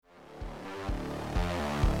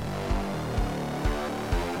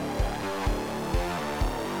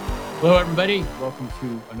Hello, everybody. Welcome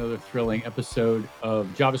to another thrilling episode of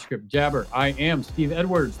JavaScript Jabber. I am Steve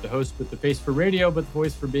Edwards, the host with the face for radio, but the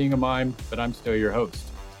voice for being a mime, but I'm still your host.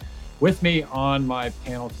 With me on my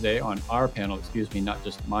panel today, on our panel, not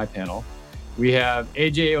just my panel, we have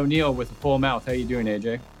AJ O'Neill with a full mouth. How you doing,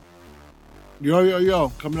 AJ? Yo,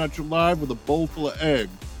 coming at you live with a bowl full of egg.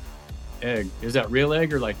 Egg. Is that real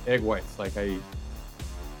egg or like egg whites like I eat?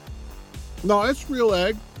 No, it's real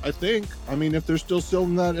egg, I think. I mean, if they're still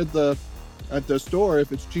selling that at the store,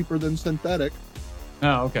 if it's cheaper than synthetic.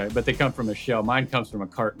 Oh, okay. But they come from a shell. Mine comes from a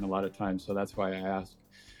carton a lot of times, so that's why I asked.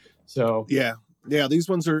 So Yeah, these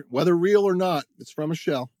ones are, whether real or not, it's from a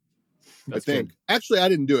shell. I think. Good. Actually, I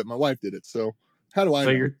didn't do it. My wife did it. So how do I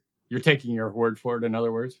know? You're taking your word for it, in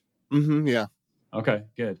other words? Mm-hmm, yeah. Okay,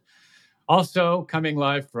 good. Also coming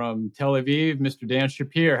live from Tel Aviv, Mr. Dan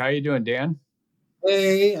Shapir. How you doing, Dan?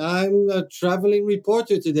 Hey, I'm a traveling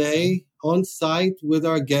reporter today on site with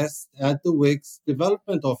our guests at the Wix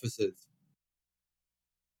development offices.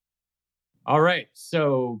 All right.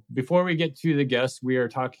 So before we get to the guests, we are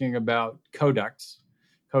talking about Codux.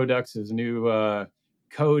 Codux is a new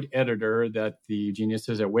code editor that the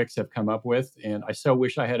geniuses at Wix have come up with. And I so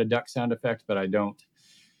wish I had a duck sound effect, but I don't.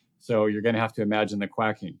 So you're going to have to imagine the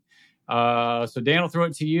quacking. So Dan, I'll throw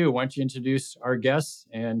it to you. Why don't you introduce our guests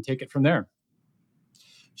and take it from there?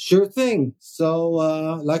 Sure thing. So,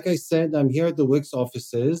 like I said, I'm here at the Wix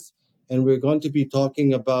offices, and we're going to be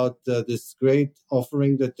talking about this great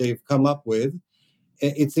offering that they've come up with.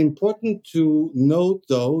 It's important to note,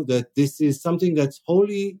 though, that this is something that's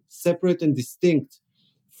wholly separate and distinct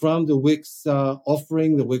from the Wix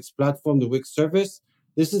offering, the Wix platform, the Wix service.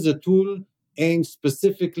 This is a tool aimed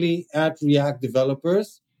specifically at React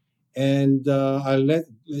developers. And I'll let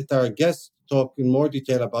our guests talk in more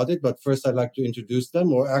detail about it. But first, I'd like to introduce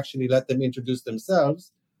them, or actually let them introduce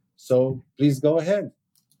themselves. So please go ahead.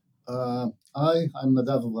 Hi, I'm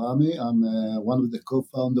Nadav Abrahami. I'm one of the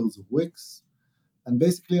co-founders of Wix. And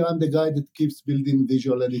basically, I'm the guy that keeps building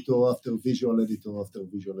visual editor after visual editor after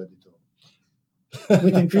visual editor.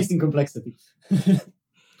 With increasing complexity.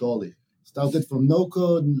 Totally. Started from no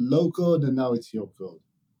code, low code, and now it's your code.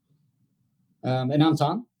 And I'm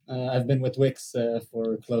Tom. I've been with Wix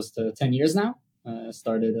for close to 10 years now.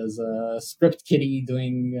 Started as a script kiddie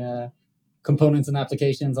doing components and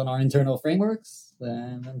applications on our internal frameworks.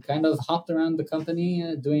 And then kind of hopped around the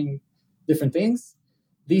company doing different things.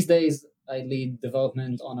 These days, I lead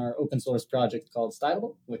development on our open source project called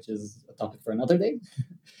Stylable, which is a topic for another day.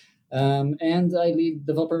 And I lead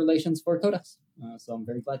developer relations for Codux. So I'm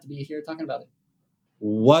very glad to be here talking about it.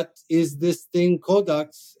 What is this thing,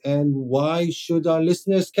 Codux, and why should our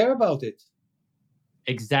listeners care about it?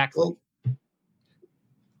 Exactly. Well,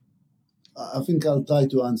 I think I'll try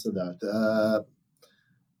to answer that.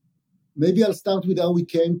 Maybe I'll start with how we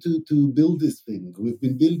came to build this thing. We've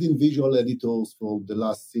been building visual editors for the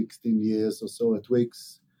last 16 years or so at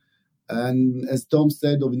Wix. And as Tom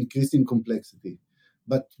said, of increasing complexity.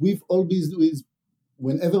 But we've always,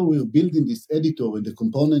 whenever we're building this editor and the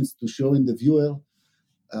components to show in the viewer,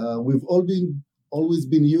 we've always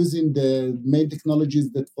been using the main technologies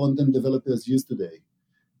that front-end developers use today.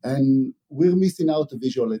 And we're missing out a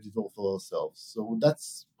visual editor for ourselves. So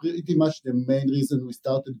that's pretty much the main reason we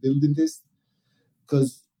started building this,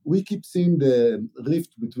 because we keep seeing the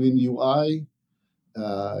rift between UI,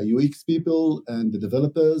 UX people and the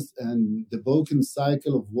developers and the broken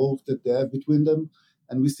cycle of work that they have between them.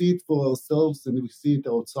 And we see it for ourselves and we see it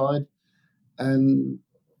outside. And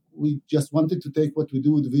we just wanted to take what we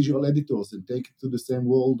do with visual editors and take it to the same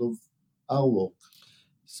world of our work.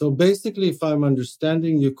 So basically, if I'm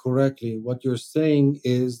understanding you correctly, what you're saying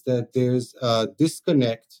is that there's a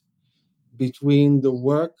disconnect between the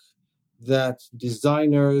work that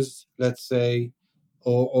designers, let's say,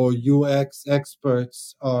 or UX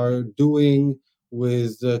experts are doing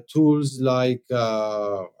with tools like,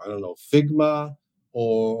 Figma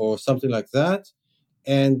or something like that,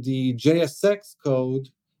 and the JSX code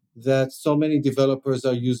that so many developers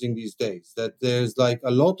are using these days. That there's like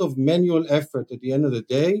a lot of manual effort at the end of the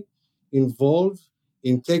day involved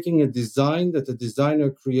in taking a design that a designer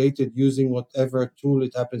created using whatever tool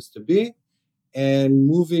it happens to be and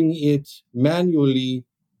moving it manually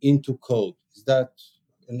into code. Is that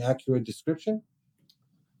an accurate description?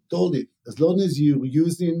 Totally. As long as you're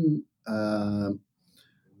using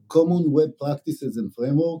common web practices and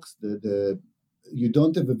frameworks, you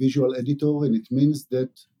don't have a visual editor, and it means that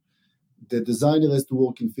the designer has to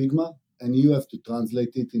work in Figma, and you have to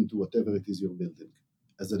translate it into whatever it is you're building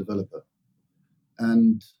as a developer.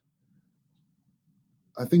 And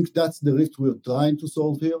I think that's the rift we're trying to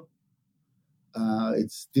solve here.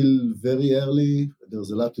 It's still very early.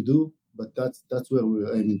 There's a lot to do, but that's where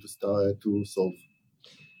we're aiming to start to solve.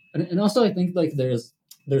 And also, I think like there's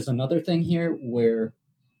another thing here where,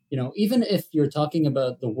 even if you're talking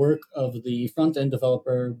about the work of the front end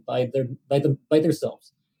developer by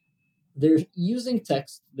themselves, they're using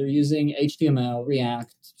text, they're using HTML,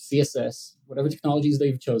 React, CSS, whatever technologies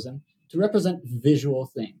they've chosen to represent visual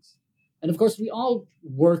things. And of course, we all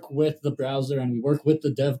work with the browser and we work with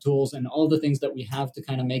the dev tools and all the things that we have to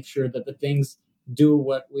kind of make sure that the things do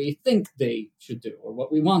what we think they should do or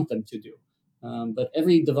what we want them to do. But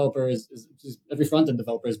every developer every front-end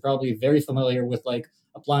developer is probably very familiar with like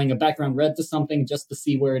applying a background red to something just to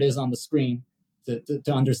see where it is on the screen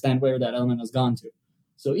to understand where that element has gone to.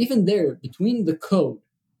 So even there, between the code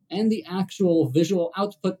and the actual visual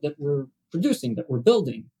output that we're producing, that we're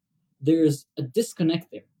building, there's a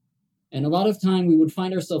disconnect there. And a lot of time we would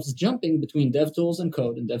find ourselves jumping between DevTools and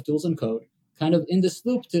code and DevTools and code, kind of in this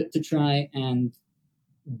loop to try and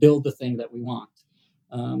build the thing that we want.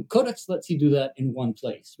 Codux lets you do that in one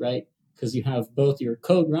place, right? Because you have both your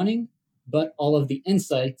code running, but all of the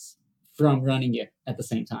insights from running it at the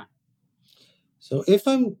same time. So if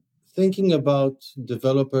I'm thinking about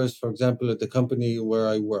developers, for example, at the company where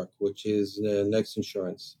I work, which is Next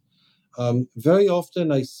Insurance, very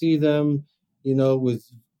often I see them,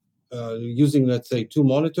 with using, let's say, two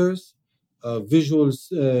monitors, Visual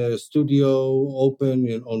Studio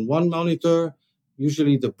open on one monitor,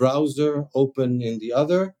 usually the browser open in the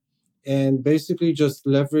other, and basically just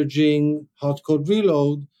leveraging hot code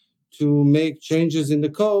reload to make changes in the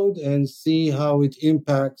code and see how it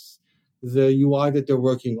impacts the UI that they're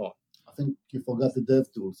working on. I think you forgot the dev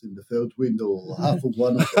tools in the third window, or half of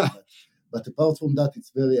one of them. But apart from that,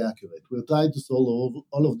 it's very accurate. We're trying to solve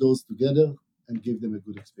all of those together and give them a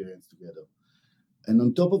good experience together. And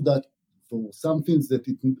on top of that, for some things that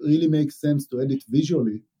it really makes sense to edit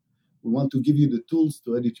visually, we want to give you the tools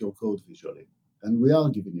to edit your code visually. And we are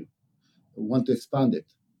giving you. We want to expand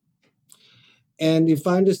it. And if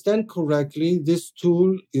I understand correctly, this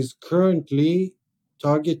tool is currently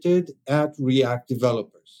targeted at React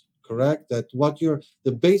developers, correct? That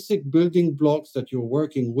the basic building blocks that you're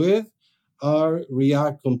working with are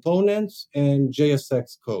React components and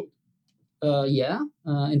JSX code.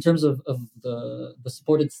 In terms of the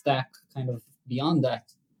supported stack, kind of beyond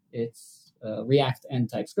that, it's React and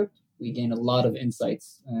TypeScript. We gain a lot of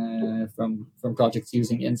insights from projects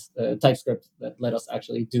using TypeScript that let us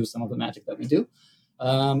actually do some of the magic that we do.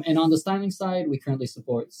 And on the styling side, we currently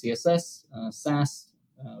support CSS, Sass,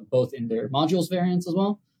 both in their modules variants as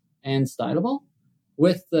well, and Stylable.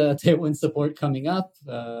 With the Tailwind support coming up,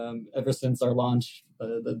 ever since our launch,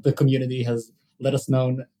 the community has let us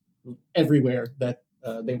know everywhere that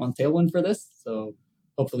they want Tailwind for this. So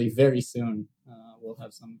hopefully very soon we'll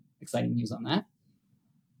have some exciting news on that.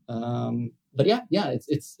 But yeah,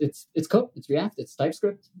 it's code, it's React, it's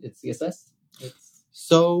TypeScript, it's CSS.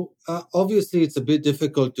 So obviously it's a bit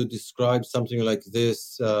difficult to describe something like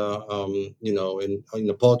this, in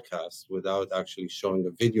a podcast without actually showing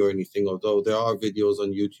a video or anything, although there are videos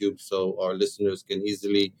on YouTube, so our listeners can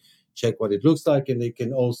easily check what it looks like. And they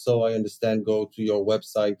can also, I understand, go to your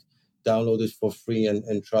website, download it for free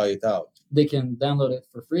and try it out. They can download it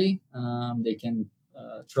for free. They can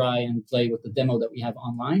try and play with the demo that we have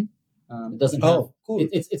online. It doesn't have, cool.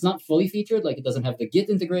 It's not fully featured, like it doesn't have the Git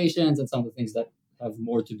integrations and some of the things that have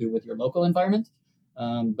more to do with your local environment,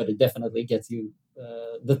 but it definitely gets you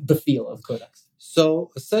the feel of Codux.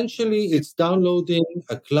 So essentially, it's downloading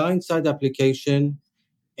a client-side application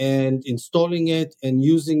and installing it and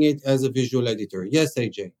using it as a visual editor. Yes,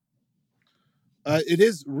 AJ? It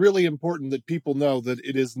is really important that people know that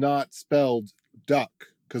it is not spelled duck,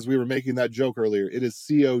 because we were making that joke earlier. It is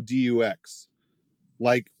Codux.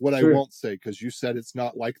 Like what sure. I won't say, because you said it's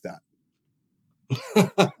not like that.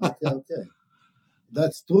 Okay.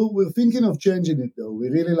 That's true. We're thinking of changing it, though. We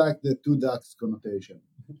really like the two ducks connotation.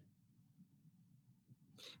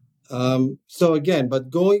 So again, but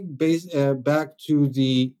going back to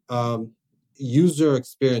the user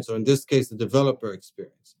experience, or in this case, the developer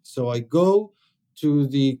experience. So I go to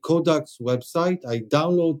the Codux website. I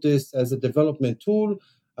download this as a development tool.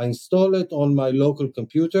 I install it on my local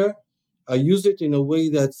computer. I use it in a way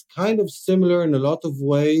that's kind of similar in a lot of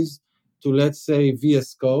ways to, let's say,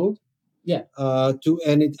 VS Code. Yeah.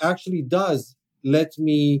 And it actually does let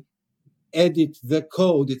me edit the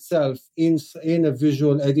code itself in a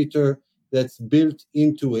visual editor that's built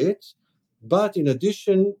into it. But in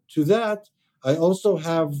addition to that, I also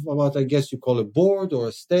have what I guess you call a board or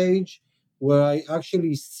a stage where I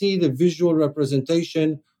actually see the visual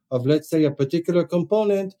representation of, let's say, a particular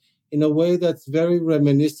component in a way that's very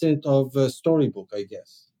reminiscent of Storybook, I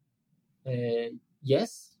guess.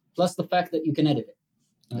 Yes, plus the fact that you can edit it.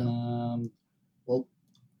 Yeah. Well,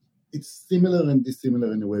 it's similar and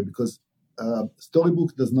dissimilar in a way because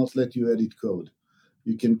Storybook does not let you edit code.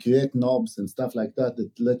 You can create knobs and stuff like that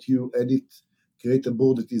let you create a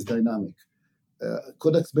board that is dynamic.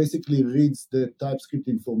 Codux basically reads the TypeScript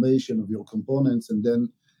information of your components, and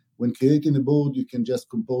then when creating a board, you can just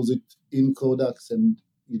compose it in Codux, and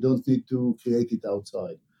you don't need to create it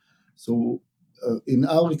outside. So in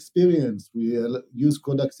our experience, we use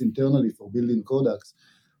Codux internally for building Codux.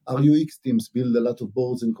 Our UX teams build a lot of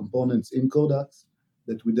boards and components in Codux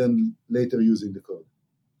that we then later use in the code.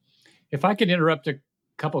 If I could interrupt a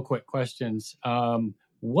couple quick questions.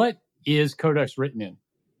 What is Codux written in?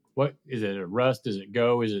 What is it? Rust? Is it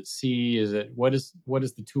Go? Is it C? What is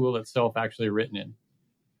the tool itself actually written in?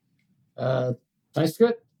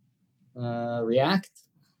 TypeScript, React,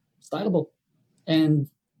 Stylable, and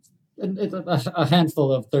a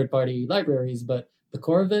handful of third-party libraries, but the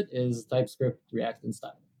core of it is TypeScript, React, and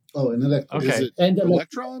Stylable. Oh, and Electron. Okay. Is it And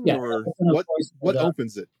Electron yeah, or Electron, what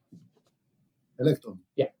opens it? Electron.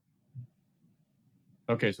 Yeah.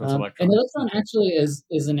 Okay, so it's Electron. And Electron actually is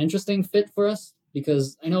an interesting fit for us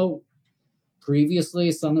because I know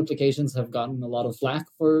previously some applications have gotten a lot of flack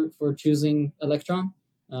for choosing Electron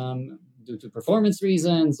due to performance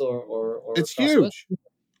reasons or It's huge.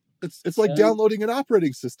 It's like downloading an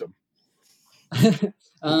operating system.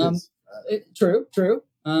 True.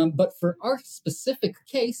 But for our specific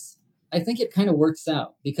case, I think it kind of works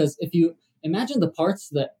out because if you imagine the parts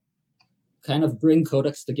that kind of bring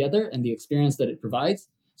Codux together and the experience that it provides.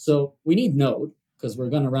 So we need Node because we're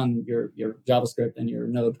going to run your JavaScript and your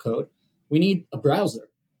Node code. We need a browser,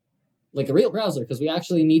 like a real browser, because we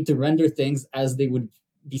actually need to render things as they would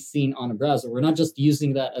be seen on a browser. We're not just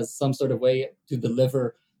using that as some sort of way to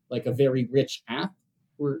deliver like a very rich app.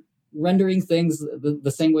 We're rendering things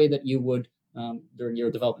the same way that you would during your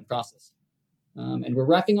development process. And we're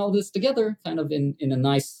wrapping all this together kind of in a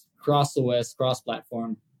nice cross-OS,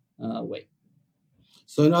 cross-platform way.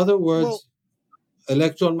 So in other words,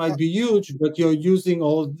 Electron might be huge, but you're using a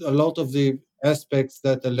lot of the aspects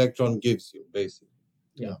that Electron gives you, basically.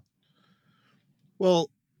 Yeah.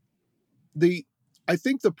 Well, I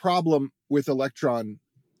think the problem with Electron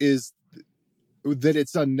is that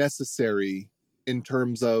it's unnecessary in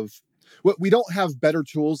terms of we don't have better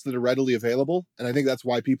tools that are readily available, and I think that's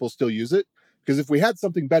why people still use it. Because if we had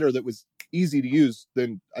something better that was easy to use,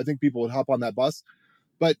 then I think people would hop on that bus.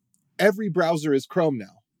 But every browser is Chrome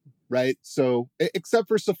now, right? So except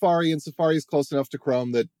for Safari, and Safari is close enough to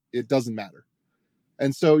Chrome that it doesn't matter.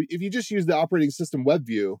 And so if you just use the operating system web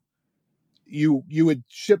view, you would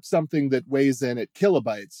ship something that weighs in at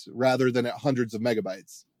kilobytes rather than at hundreds of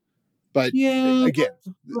megabytes. But again,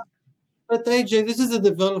 but AJ, this is a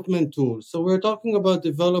development tool, so we're talking about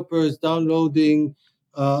developers downloading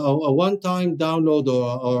a one-time download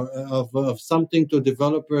or of something to a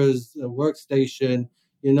developer's workstation.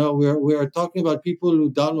 You know, we are talking about people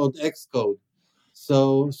who download Xcode.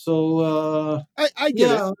 I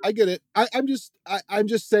get it. I'm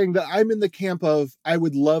just saying that I'm in the camp of I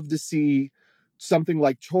would love to see something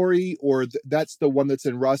like Tori, or that's the one that's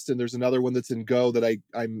in Rust, and there's another one that's in Go that I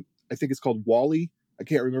think it's called Wally. I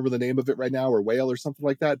can't remember the name of it right now, or Whale or something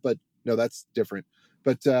like that. But no, that's different.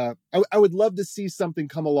 But I would love to see something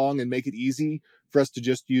come along and make it easy for us to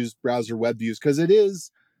just use browser web views, because it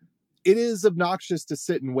is obnoxious to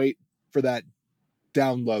sit and wait for that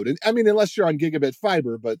download. And I mean, unless you're on gigabit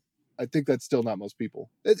fiber, but I think that's still not most people.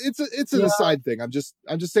 It's an aside thing. I'm just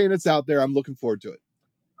saying it's out there. I'm looking forward to it.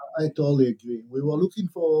 I totally agree. We were looking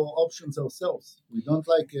for options ourselves. We don't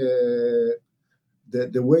like the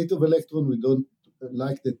weight of Electron. We don't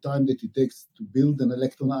like the time that it takes to build an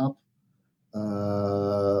Electron app.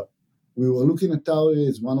 We were looking at Tauri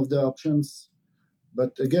as one of the options.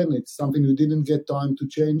 But again, it's something we didn't get time to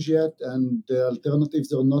change yet, and the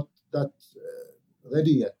alternatives are not that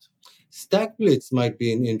ready yet. StackBlitz might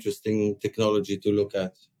be an interesting technology to look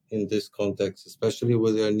at in this context, especially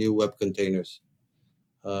with their new web containers.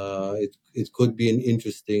 It could be an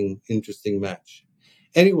interesting match.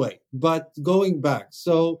 Anyway, but going back,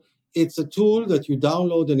 so it's a tool that you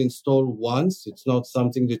download and install once. It's not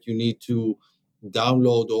something that you need to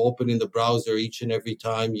download or open in the browser each and every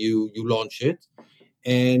time you launch it.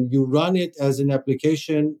 And you run it as an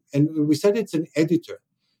application. And we said it's an editor.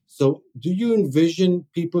 So do you envision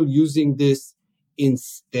people using this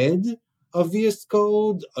instead of VS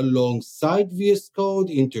Code, alongside VS Code,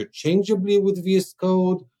 interchangeably with VS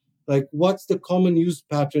Code? Like, what's the common use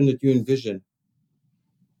pattern that you envision?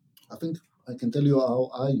 I think I can tell you how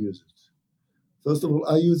I use it. First of all,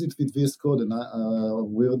 I use it with VS Code, and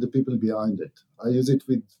we're the people behind it. I use it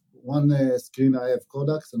with one screen. I have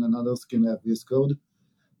Codux, and another screen I have VS Code.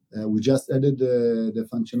 We just added the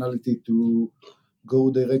functionality to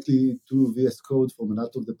go directly to VS Code from a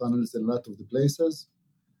lot of the panels and a lot of the places.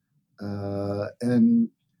 And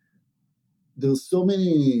there's so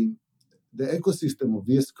many, the ecosystem of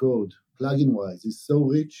VS Code, plugin-wise, is so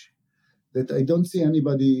rich that I don't see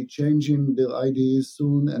anybody changing their IDEs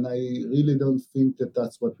soon, and I really don't think that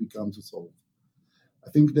that's what we come to solve.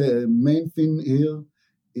 I think the main thing here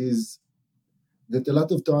is that a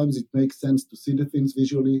lot of times it makes sense to see the things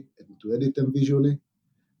visually and to edit them visually,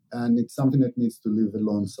 and it's something that needs to live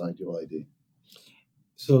alongside your IDE.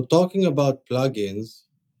 So talking about plugins,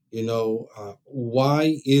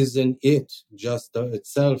 why isn't it just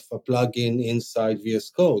itself a plugin inside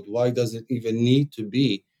VS Code? Why does it even need to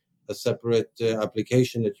be a separate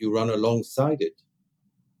application that you run alongside it?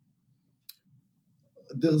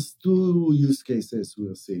 There's two use cases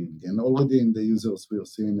we're seeing, and already in the users we're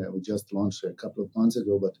seeing, we just launched a couple of months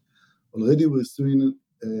ago, but already we're seeing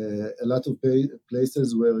a lot of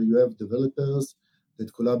places where you have developers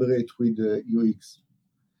that collaborate with the UX.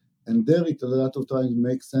 And there it a lot of times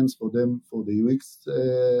makes sense for them, for the UX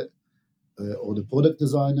or the product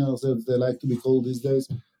designers, as they like to be called these days,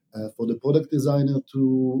 for the product designer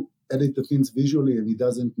to edit the things visually, and he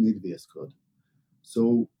doesn't need VS Code.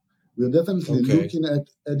 So we're definitely looking at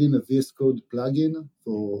adding a VS Code plugin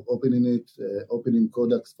for opening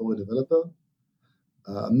Codux for a developer.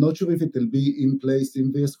 I'm not sure if it will be in place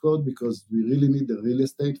in VS Code because we really need the real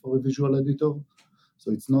estate for a visual editor.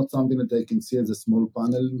 So it's not something that I can see as a small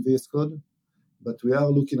panel in VS Code, but we are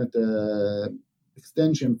looking at an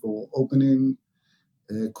extension for opening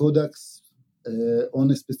Codux on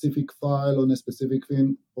a specific file, on a specific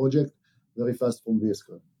project, very fast from VS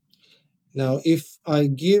Code. Now, if I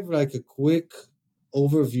give like a quick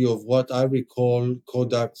overview of what I recall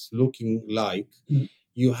Codux looking like,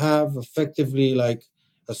 you have effectively like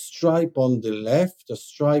a stripe on the left, a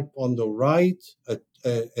stripe on the right,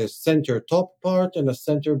 a center top part, and a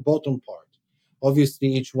center bottom part. Obviously,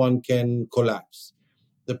 each one can collapse.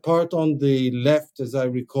 The part on the left, as I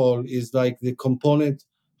recall, is like the component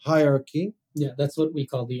hierarchy. Yeah, that's what we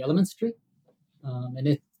call the elements tree. And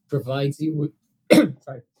it provides you with,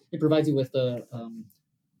 it provides you with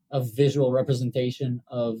a visual representation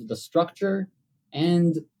of the structure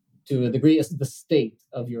and, to a degree, the state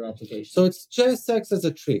of your application. So it's JSX as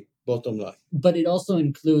a tree, bottom line. But it also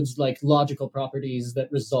includes like logical properties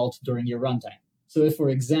that result during your runtime. So if, for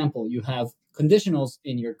example, you have conditionals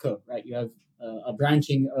in your code, right? You have a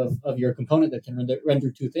branching of your component that can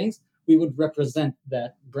render two things. We would represent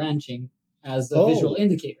that branching as a visual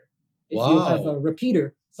indicator. If you have a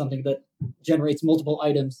repeater, something that generates multiple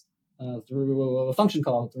items through a function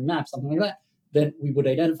call, through map, something like that, then we would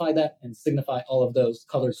identify that and signify all of those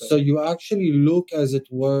color codes. So you actually look, as it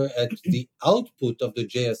were, at the output of the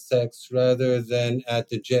JSX rather than at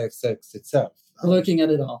the JSX itself. We're looking at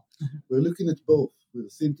it all. We're looking at both. We're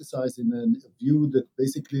synthesizing a view that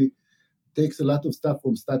basically takes a lot of stuff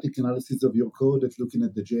from static analysis of your code that's looking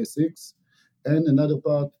at the JSX, and another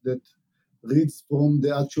part that reads from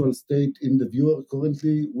the actual state in the viewer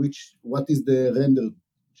currently, what is the rendered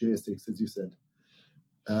JSX, as you said.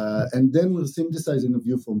 And then we're synthesizing a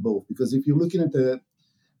view from both, because if you're looking at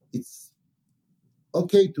it's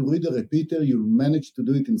okay to read a repeater. You'll manage to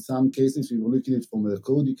do it in some cases. If you're looking at it from the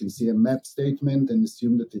code, you can see a map statement and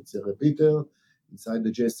assume that it's a repeater inside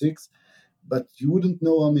the JSX, but you wouldn't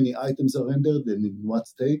know how many items are rendered and in what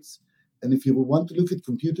states. And if you want to look at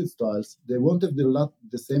computed styles, they won't have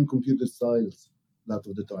the same computed styles a lot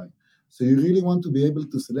of the time. So you really want to be able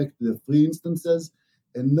to select the three instances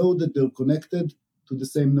and know that they're connected to the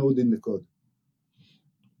same node in the code.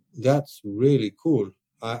 That's really cool.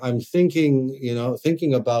 I'm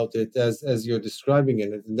thinking about it as you're describing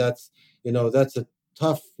it. And that's a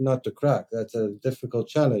tough nut to crack. That's a difficult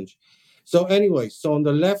challenge. So anyway, so on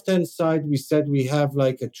the left-hand side, we said we have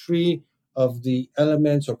like a tree of the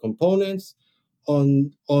elements or components.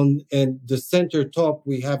 On and the center top,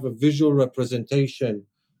 we have a visual representation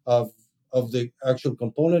of the actual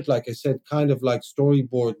component. Like I said, kind of like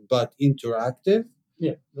storyboard, but interactive.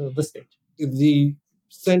 Yeah, the stage. The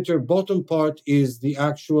center bottom part is the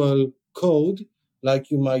actual code,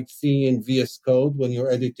 like you might see in VS Code when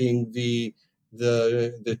you're editing the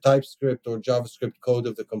TypeScript or JavaScript code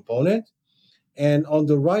of the component. And on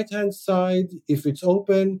the right-hand side, if it's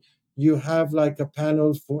open, you have like a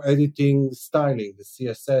panel for editing styling, the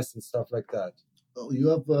CSS and stuff like that. Oh, you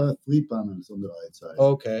have 3 panels on the right side.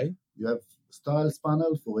 Okay. You have styles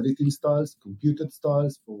panel for editing styles, computed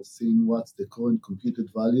styles for seeing what's the current computed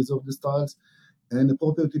values of the styles. and a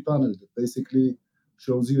property panel that basically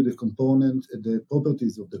shows you the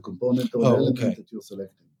properties of the component or the element that you're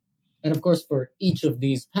selecting. And of course, for each of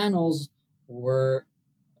these panels, we're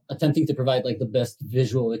attempting to provide like the best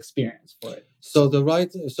visual experience for it. So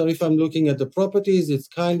if I'm looking at the properties, it's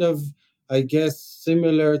kind of, I guess,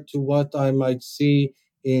 similar to what I might see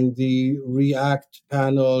in the React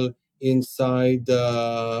panel inside the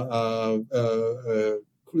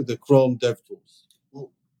Chrome DevTools.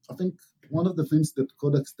 Well, I think one of the things that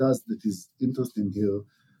Codux does that is interesting here,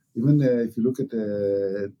 even if you look at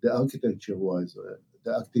the architecture-wise,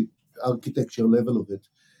 the architecture level of it,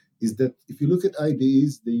 is that if you look at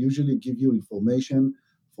IDEs, they usually give you information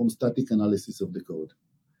from static analysis of the code.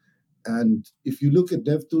 And if you look at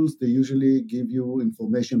DevTools, they usually give you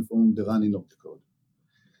information from the running of the code.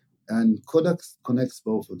 And Codux connects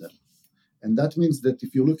both of them. And that means that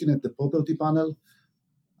if you're looking at the property panel,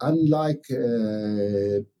 unlike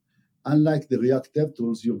the React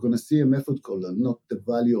DevTools, you're going to see a method call and not the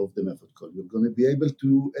value of the method call. You're going to be able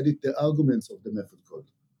to edit the arguments of the method call.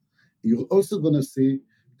 You're also going to see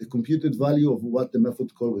the computed value of what the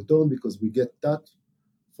method call return, because we get that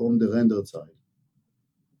from the rendered side.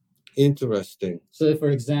 Interesting. So if, for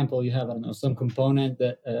example, you have, I don't know, some component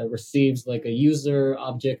that receives like a user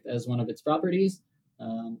object as one of its properties,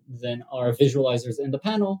 then our visualizers in the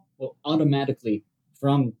panel will automatically,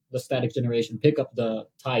 from the static generation, pick up the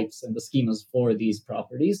types and the schemas for these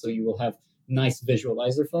properties. So you will have nice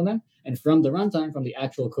visualizer for them. And from the runtime, from the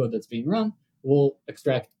actual code that's being run, we'll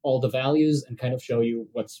extract all the values and kind of show you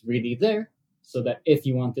what's really there, so that if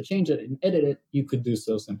you want to change it and edit it, you could do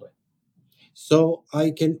so simply. So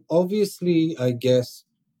I can obviously, I'm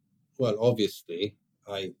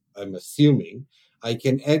assuming I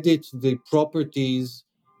can edit the properties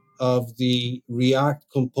of the React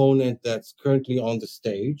component that's currently on the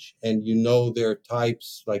stage, and their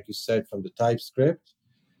types, like you said, from the TypeScript.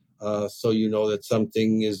 So you know that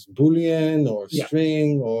something is Boolean or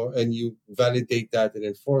string, and you validate that and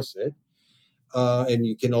enforce it. And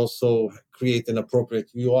you can also create an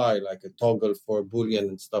appropriate UI, like a toggle for Boolean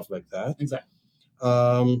and stuff like that. Exactly.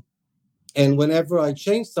 And whenever I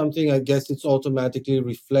change something, I guess it's automatically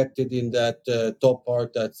reflected in that top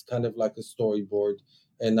part that's kind of like a storyboard.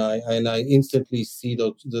 And I instantly see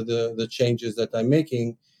the changes that I'm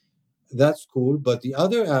making. That's cool. But the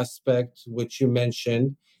other aspect, which you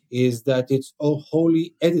mentioned, is that it's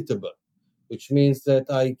wholly editable, which means that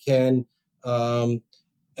I can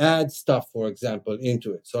add stuff, for example,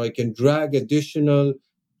 into it. So I can drag additional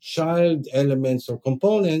child elements or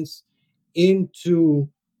components into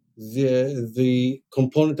the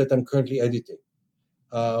component that I'm currently editing.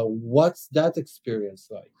 What's that experience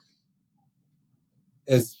like?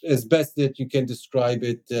 As best that you can describe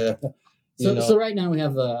it. So right now we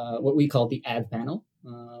have what we call the add panel,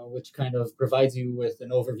 which kind of provides you with an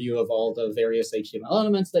overview of all the various HTML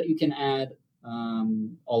elements that you can add,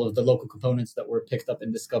 all of the local components that were picked up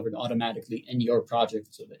and discovered automatically in your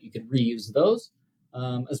project so that you can reuse those,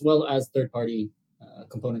 as well as third-party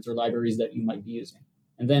components or libraries that you might be using.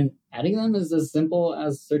 And then adding them is as simple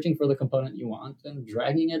as searching for the component you want and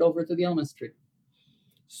dragging it over to the elements tree.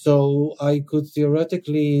 So I could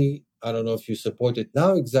theoretically, I don't know if you support it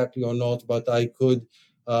now exactly or not, but I could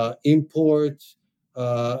import,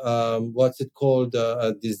 what's it called,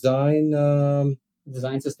 a design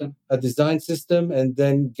system. A design system, and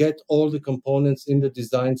then get all the components in the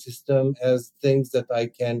design system as things that I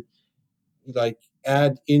can like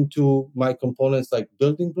add into my components like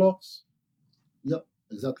building blocks. Yep,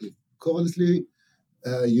 exactly. Currently,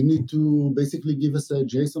 you need to basically give us a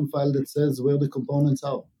JSON file that says where the components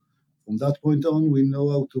are. From that point on, we know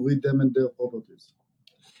how to read them and their properties.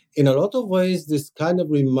 In a lot of ways, this kind of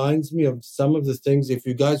reminds me of some of the things, if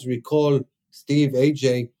you guys recall, Steve,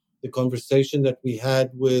 AJ, the conversation that we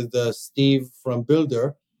had with Steve from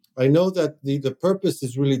Builder. I know that the purpose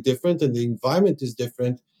is really different and the environment is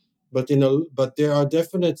different, but there are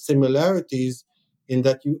definite similarities in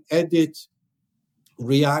that you edit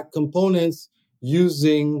React components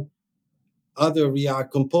using other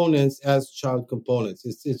React components as child components.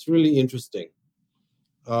 It's really interesting.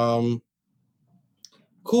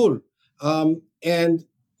 Cool. And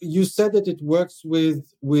you said that it works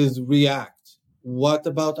with React. What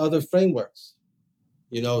about other frameworks?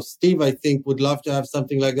 Steve, I think, would love to have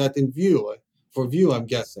something like that in Vue. For Vue, I'm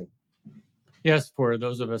guessing. Yes, for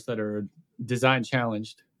those of us that are design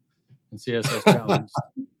challenged and CSS challenged,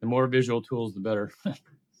 the more visual tools, the better.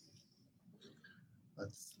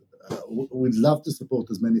 We'd love to support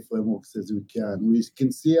as many frameworks as we can. We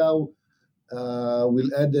can see how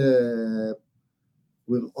we're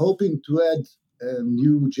hoping to add a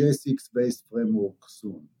new JSX-based framework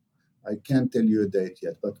soon. I can't tell you a date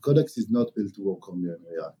yet, but Codux is not built to work only on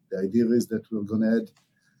React. The idea is that we're going to add,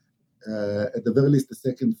 at the very least, a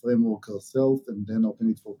second framework ourselves, and then open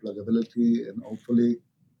it for pluggability, and hopefully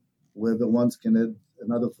whoever wants can add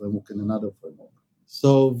another framework and another framework.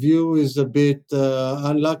 So Vue is a bit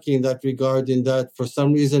unlucky in that regard, in that for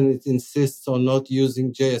some reason it insists on not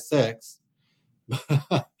using JSX.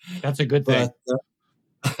 That's a good thing.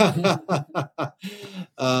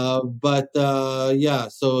 Yeah,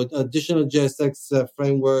 so additional JSX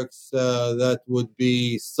frameworks that would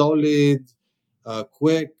be Solid,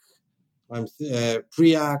 Quick,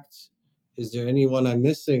 Preact. Is there anyone I'm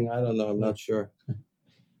missing? I don't know. I'm not sure.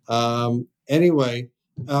 Anyway,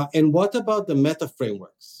 and what about the meta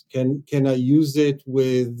frameworks? Can I use it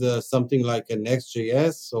with something like a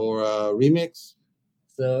Next.js or a Remix?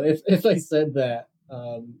 So if I said that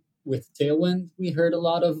with Tailwind, we heard a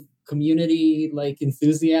lot of community like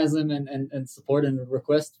enthusiasm and support and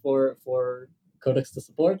request for Codux to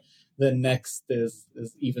support, then Next is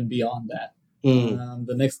even beyond that.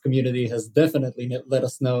 The Next community has definitely let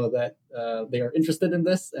us know that they are interested in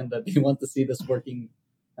this and that they want to see this working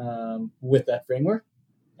with that framework.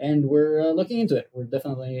 And we're looking into it. We're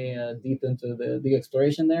definitely deep into the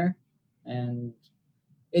exploration there. And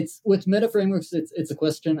it's with meta frameworks, it's a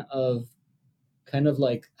question of kind of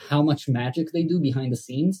like how much magic they do behind the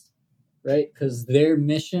scenes, right? Because their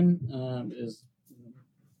mission is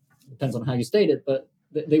depends on how you state it, but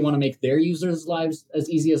they want to make their users' lives as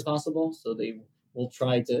easy as possible. So they will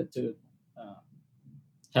try to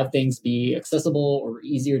have things be accessible or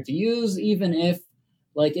easier to use, even if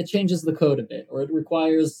like it changes the code a bit or it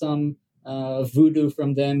requires some voodoo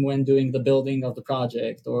from them when doing the building of the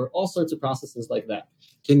project or all sorts of processes like that.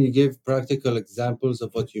 Can you give practical examples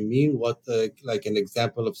of what you mean? What, like an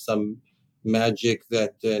example of some magic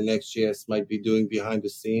that Next.js might be doing behind the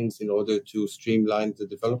scenes in order to streamline the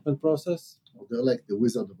development process? Well, they're like the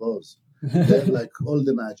Wizard of Oz. They have like all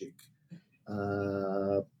the magic.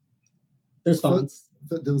 There's fonts.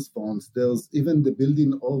 There's fonts. There's even the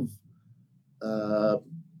building of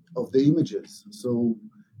the images. So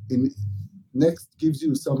in Next gives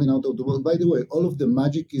you something out of the world. By the way, all of the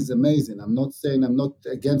magic is amazing. I'm not saying I'm not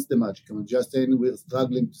against the magic. I'm just saying we're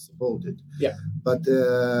struggling to support it. Yeah. But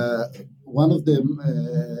one of the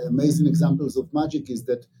amazing examples of magic is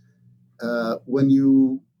that when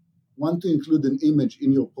you want to include an image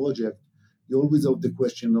in your project, you always have the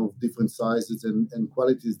question of different sizes and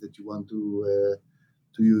qualities that you want to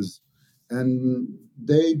use. And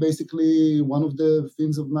they basically, one of the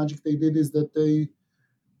things of magic they did is that they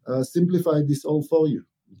simplified this all for you.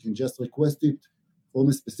 You can just request it from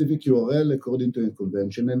a specific URL according to a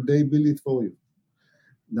convention, and they build it for you.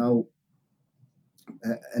 Now,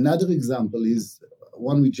 another example is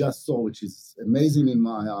one we just saw, which is amazing in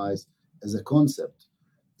my eyes as a concept,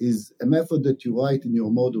 is a method that you write in your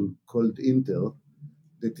module called inter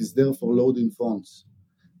that is there for loading fonts.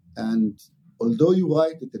 And although you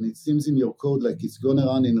write it and it seems in your code like it's going to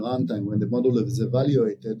run in runtime when the module is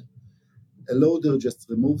evaluated, a loader just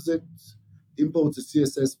removes it, imports a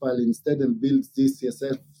CSS file instead, and builds this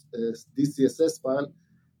CSS file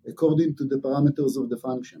according to the parameters of the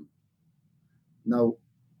function. Now,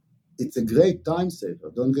 it's a great time saver,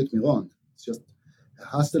 don't get me wrong. It's just a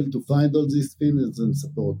hassle to find all these things and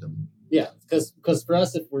support them. Yeah, because for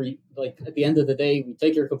us, if we're like at the end of the day, we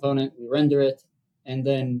take your component, we render it, and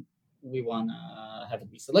then we want to have it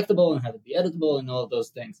be selectable and have it be editable and all of those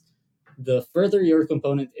things. The further your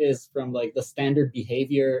component is from like the standard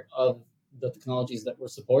behavior of the technologies that we're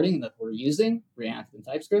supporting and that we're using, React and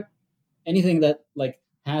TypeScript, anything that like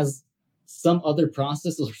has some other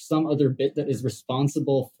process or some other bit that is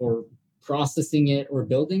responsible for processing it or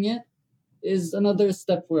building it is another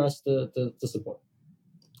step for us to support.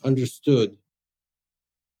 Understood.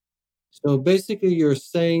 So basically you're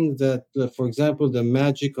saying that, for example, the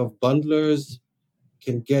magic of bundlers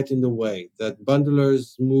can get in the way, that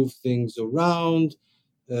bundlers move things around,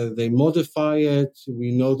 they modify it.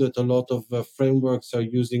 We know that a lot of frameworks are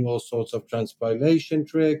using all sorts of transpilation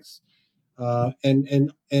tricks.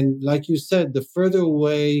 And like you said, the further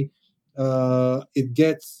away it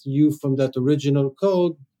gets you from that original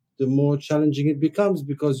code, the more challenging it becomes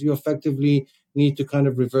because you effectively need to kind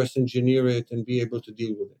of reverse engineer it and be able to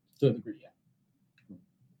deal with it. To a degree, yeah.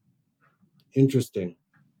 Interesting.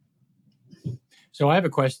 So I have a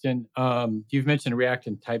question. You've mentioned React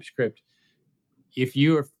and TypeScript. Is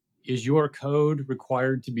your code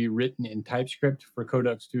required to be written in TypeScript for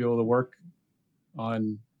Codux to be able to work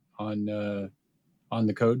on the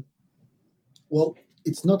code? Well,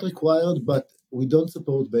 it's not required, but we don't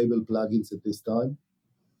support Babel plugins at this time.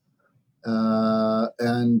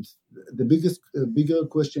 And The bigger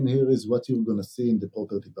question here is what you're going to see in the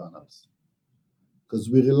property panels, because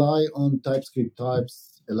we rely on TypeScript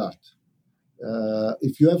types a lot.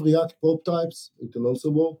 If you have React prop types, it will also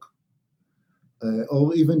work,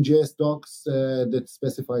 or even JS docs that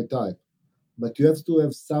specify type. But you have to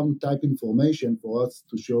have some type information for us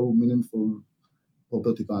to show meaningful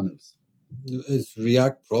property panels. Is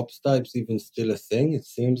React props types even still a thing? It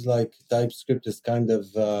seems like TypeScript has kind of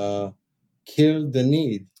killed the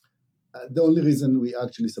need. The only reason we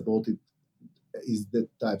actually support it is that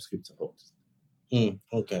TypeScript supports.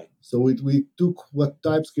 Okay. So we took what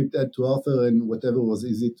TypeScript had to offer and whatever was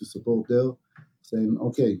easy to support there, saying,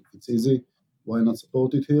 okay, it's easy, why not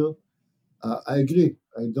support it here? I agree.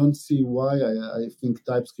 I don't see why. I think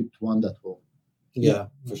TypeScript won that war. Yeah,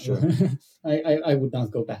 for sure. I would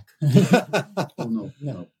not go back. Oh,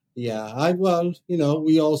 no. Yeah,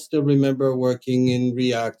 we all still remember working in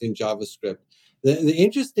React and JavaScript. The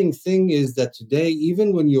interesting thing is that today,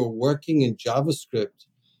 even when you're working in JavaScript,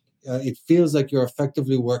 it feels like you're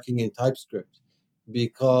effectively working in TypeScript,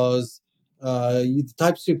 because the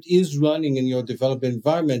TypeScript is running in your development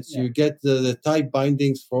environment. So you get the type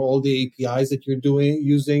bindings for all the APIs that you're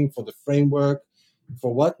using for the framework,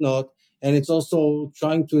 for whatnot. And it's also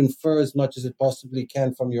trying to infer as much as it possibly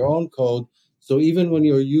can from your own code. So even when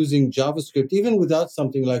you're using JavaScript, even without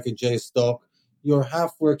something like a JS doc, you're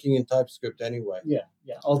half working in TypeScript anyway. Yeah.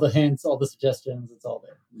 All the hints, all the suggestions, it's all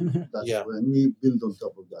there. That's true. And we build on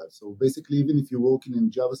top of that. So basically, even if you're working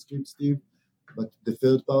in JavaScript, Steve, but the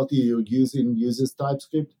third party you're using uses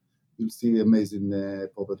TypeScript, you'll see amazing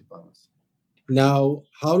property panels. Now,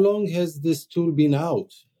 how long has this tool been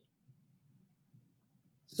out?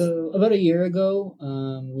 So about a year ago,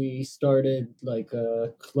 we started like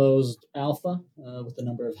a closed alpha with a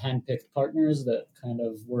number of handpicked partners that kind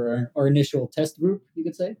of were our initial test group, you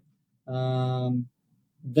could say.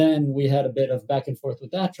 Then we had a bit of back and forth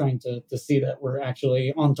with that, trying to see that we're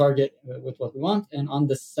actually on target with what we want. And on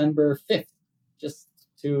December 5th, just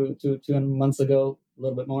two months ago, a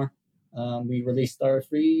little bit more, we released our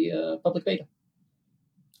free public beta.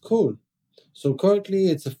 Cool. So currently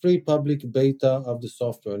it's a free public beta of the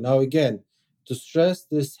software. Now, again, to stress,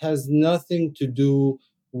 this has nothing to do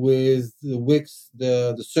with the Wix,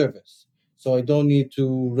 the service. So I don't need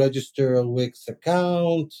to register a Wix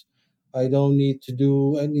account. I don't need to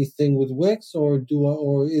do anything with Wix, or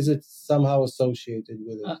is it somehow associated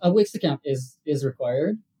with it? A Wix account is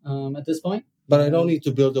required at this point. But I don't need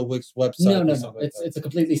to build a Wix website. No. It's a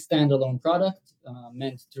completely standalone product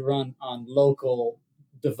meant to run on local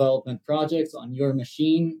development projects on your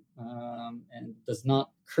machine, and does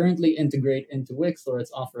not currently integrate into Wix or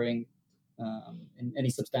its offering in any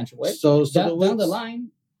substantial way. So down the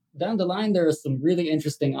line, there are some really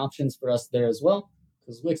interesting options for us there as well,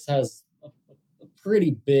 because Wix has a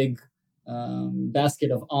pretty big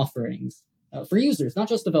basket of offerings for users, not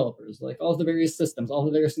just developers, like all the various systems, all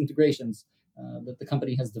the various integrations that the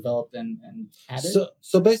company has developed and added.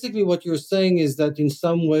 So basically what you're saying is that in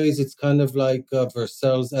some ways it's kind of like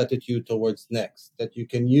Vercel's attitude towards Next, that you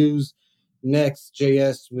can use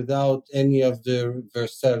Next.js without any of the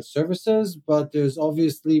Vercel services, but there's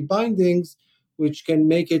obviously bindings which can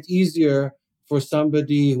make it easier for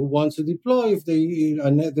somebody who wants to deploy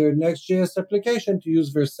their Next.js application to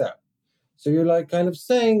use Vercel. So you're like kind of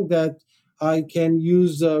saying that I can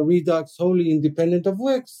use Redux wholly independent of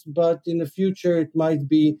Wix, but in the future it might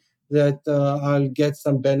be that I'll get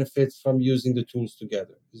some benefits from using the tools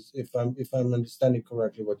together. If I'm understanding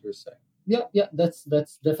correctly what you're saying. Yeah, that's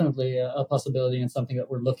definitely a possibility and something that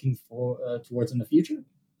we're looking for towards in the future.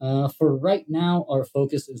 For right now, our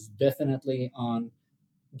focus is definitely on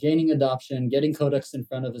gaining adoption, getting Codux in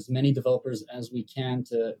front of as many developers as we can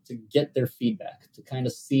to get their feedback, to kind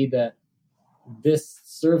of see that this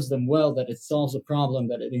serves them well, that it solves a problem,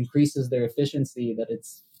 that it increases their efficiency, that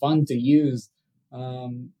it's fun to use.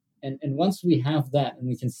 And once we have that and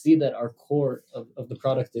we can see that our core of the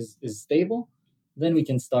product is stable, then we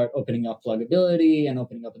can start opening up pluggability and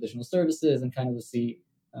opening up additional services and kind of see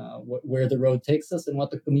where the road takes us and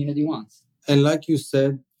what the community wants. And like you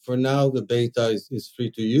said, for now, the beta is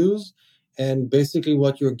free to use. And basically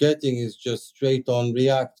what you're getting is just straight on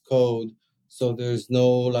React code. So there's no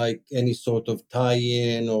like any sort of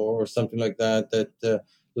tie-in or something like that.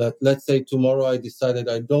 Let's say tomorrow I decided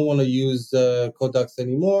I don't want to use Codux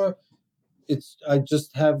anymore. I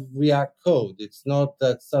just have React code. It's not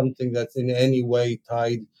that something that's in any way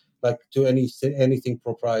tied like to anything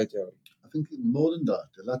proprietary. I think more than that,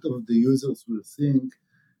 a lot of the users will think,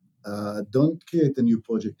 don't create a new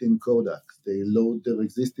project in Codux. They load their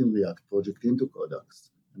existing React project into Codux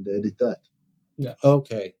and they edit that.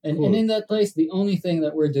 Okay. And in that place, the only thing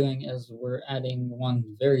that we're doing is we're adding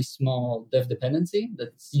one very small dev dependency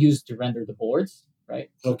that's used to render the boards, right?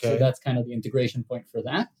 Okay. So that's kind of the integration point for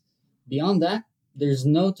that. Beyond that, there's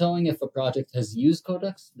no telling if a project has used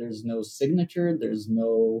Codux. There's no signature. There's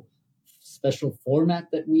no special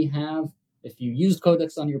format that we have. If you used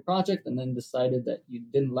Codux on your project and then decided that you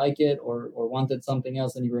didn't like it or wanted something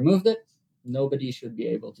else and you removed it, nobody should be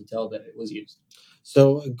able to tell that it was used.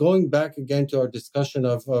 So going back again to our discussion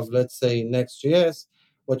of let's say Next.js,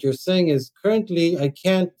 what you're saying is currently I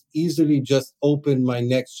can't easily just open my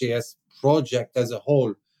Next.js project as a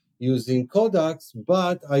whole using Codux,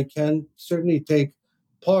 but I can certainly take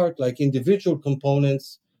part, like individual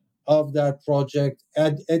components of that project,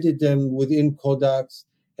 edit them within Codux,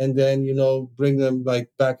 and then bring them like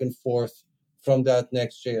back and forth from that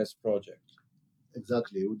Next.js project.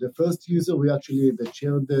 Exactly. The first user that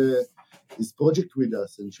shared his project with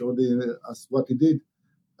us and showed us what he did.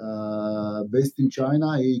 Based in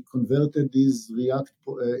China, he converted his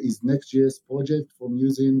Next.js project from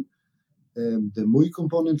using the MUI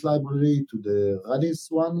component library to the Radix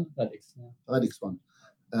one,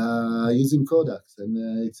 using Codux.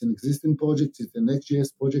 And it's an existing project. It's a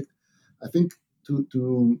Next.js project. I think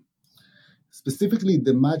to specifically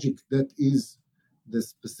the magic that is the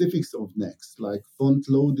specifics of Next, like font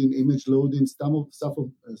loading, image loading, some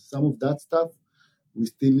of that stuff, we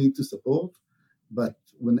still need to support. But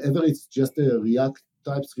whenever it's just a React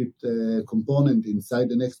TypeScript component inside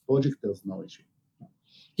the Next project, there's no issue.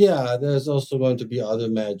 Yeah, there's also going to be other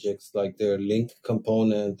magics, like their link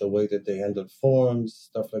component, the way that they handle forms,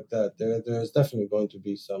 stuff like that. There's definitely going to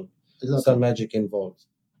be some magic involved.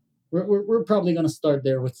 We're probably going to start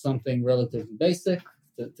there with something relatively basic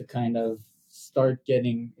to kind of start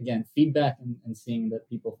getting, again, feedback and seeing that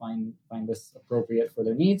people find this appropriate for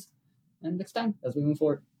their needs, and expand as we move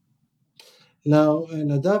forward. Now,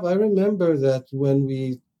 Nadav, I remember that when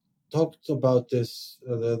we talked about this,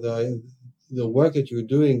 the work that you were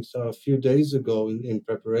doing a few days ago in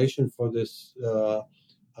preparation for this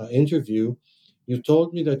interview, you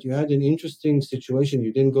told me that you had an interesting situation.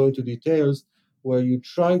 You didn't go into details, where you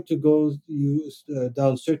tried to go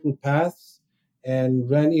down certain paths and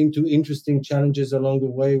ran into interesting challenges along the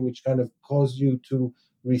way, which kind of caused you to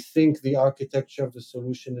rethink the architecture of the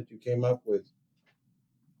solution that you came up with.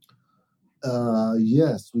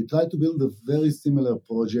 Yes, we tried to build a very similar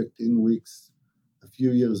project in Wix a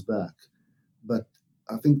few years back. But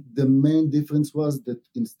I think the main difference was that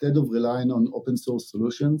instead of relying on open source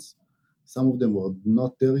solutions, some of them were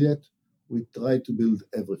not there yet, we tried to build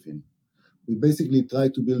everything. We basically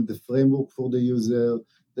tried to build the framework for the user,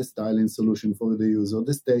 the styling solution for the user,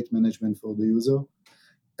 the state management for the user,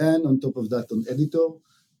 and on top of that, an editor.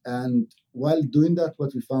 And while doing that,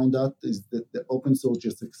 what we found out is that the open source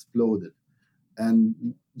just exploded. And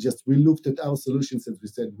just we looked at our solutions and we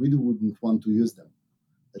said we wouldn't want to use them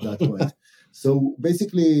at that point. So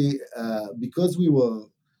basically, because we were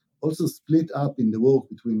also split up in the work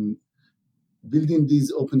between building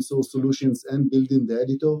these open source solutions and building the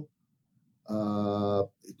editor,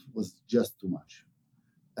 it was just too much.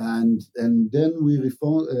 And then we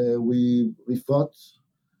rethought,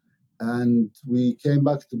 and we came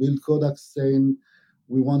back to build Codux, saying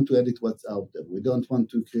we want to edit what's out there. We don't want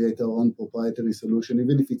to create our own proprietary solution.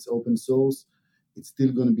 Even if it's open source, it's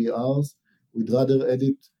still going to be ours. We'd rather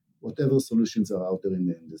edit whatever solutions are out there in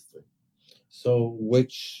the industry. So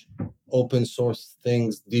which open source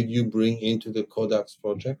things did you bring into the Codux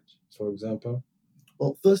project, for example?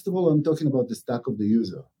 Well, first of all, I'm talking about the stack of the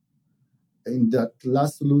user. In that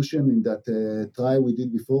last solution, in that try we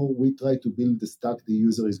did before, we tried to build the stack the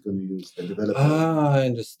user is going to use, the developer. I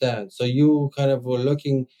understand. So you kind of were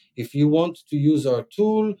looking, if you want to use our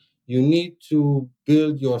tool, you need to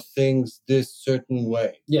build your things this certain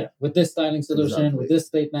way. Yeah, with this styling solution, Exactly. with this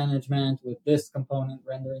state management, with this component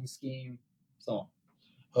rendering scheme, so on.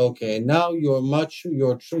 Okay, now you're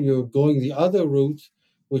going the other route,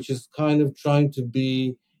 which is kind of trying to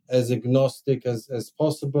be as agnostic as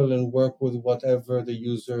possible and work with whatever the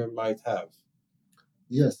user might have.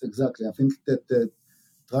 Yes, exactly. I think that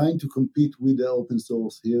trying to compete with the open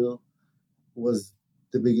source here was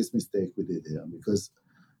the biggest mistake we did here, because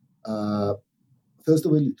first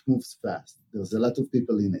of all, it moves fast. There's a lot of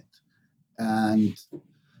people in it, and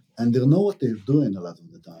they know what they're doing a lot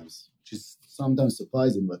of the times, which is sometimes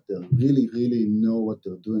surprising, but they really, really know what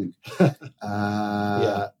they're doing.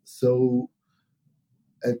 So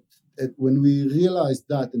when we realized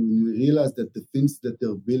that, and when we realized that the things that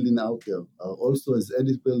they're building out there are also as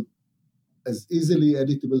easily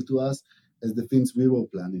editable to us as the things we were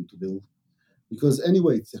planning to build, because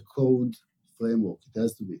anyway, it's a code framework. It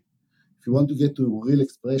has to be. If you want to get to real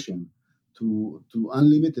expression, to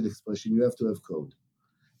unlimited expression, you have to have code.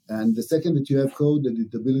 And the second that you have code, the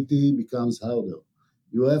editability becomes harder.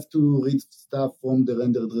 You have to read stuff from the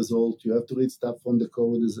rendered result. You have to read stuff from the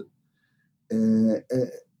code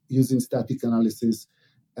using static analysis,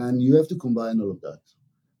 and you have to combine all of that.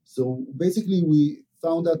 So basically, we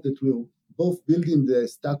found out that we're both building the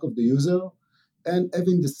stack of the user and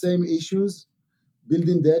having the same issues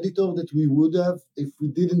building the editor that we would have if we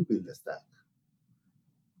didn't build the stack.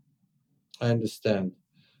 I understand.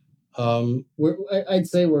 I'd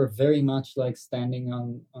say we're very much like standing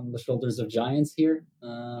on the shoulders of giants here,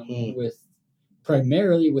 with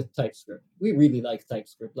primarily with TypeScript. We really like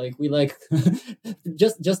TypeScript. Like we like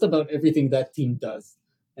just about everything that team does,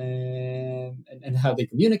 and how they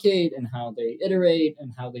communicate and how they iterate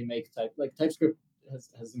and how they make TypeScript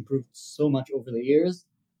has improved so much over the years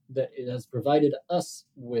that it has provided us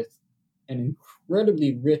with an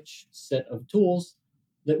incredibly rich set of tools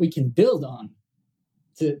that we can build on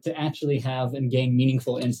to actually have and gain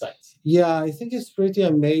meaningful insights. Yeah, I think it's pretty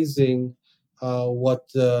amazing what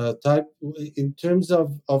type in terms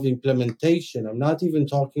of implementation. I'm not even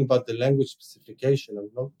talking about the language specification.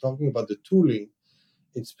 I'm not talking about the tooling.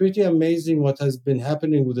 It's pretty amazing what has been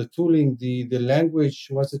happening with the tooling, the language,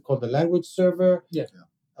 what's it called, the language server? Yeah.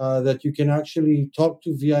 That you can actually talk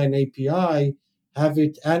to via an API, have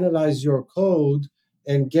it analyze your code,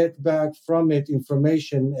 and get back from it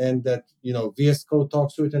information, and that VS Code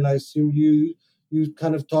talks to it, and I assume you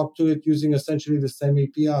kind of talk to it using essentially the same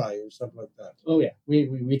API or something like that. Oh yeah,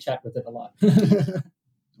 we chat with it a lot.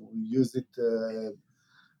 We use it.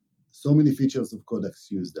 So many features of Codux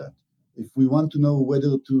use that. If we want to know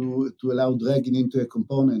whether to allow dragging into a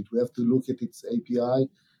component, we have to look at its API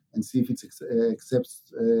and see if it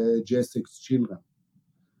accepts JSX children.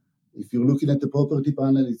 If you're looking at the property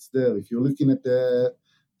panel, it's there. If you're looking at the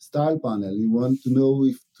style panel, you want to know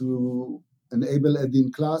if to enable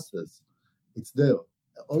add-in classes, it's there.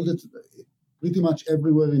 All that, pretty much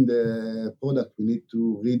everywhere in the product, we need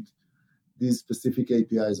to read these specific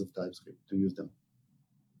APIs of TypeScript to use them.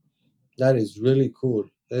 That is really cool.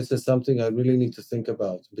 This is something I really need to think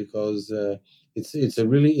about, because it's a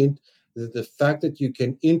really the fact that you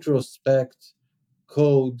can introspect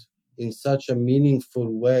code in such a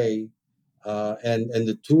meaningful way, and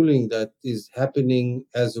the tooling that is happening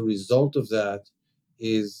as a result of that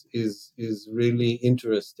is really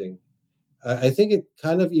interesting. I think it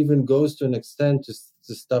kind of even goes to an extent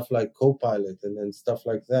to stuff like Copilot and stuff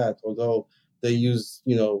like that, although they use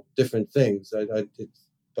different things.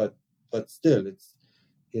 But still,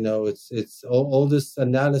 it's all this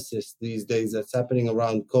analysis these days that's happening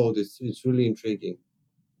around code. It's really intriguing.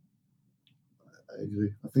 I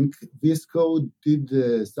agree. I think VS Code did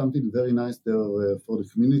something very nice there for the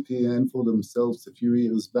community and for themselves a few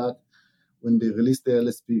years back when they released the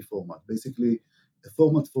LSP format. Basically, a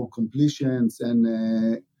format for completions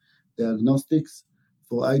and diagnostics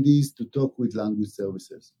for IDs to talk with language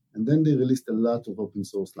services. And then they released a lot of open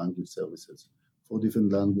source language services for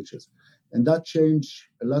different languages. And that changed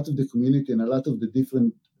a lot of the community, and a lot of the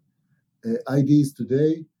different IDs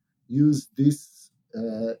today use this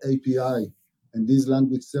API and these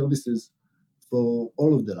language services for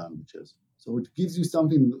all of the languages. So it gives you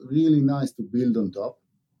something really nice to build on top.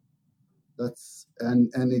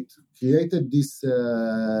 And it created this,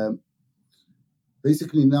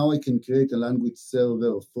 basically now I can create a language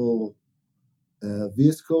server for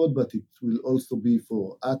VS Code, but it will also be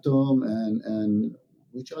for Atom and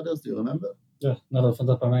which others do you remember? Yeah, not off the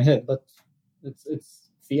top of my head, but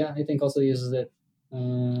it's Thea, I think, also uses it.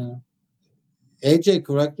 AJ,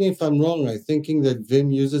 correct me if I'm wrong. I'm thinking that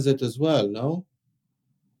Vim uses it as well, no?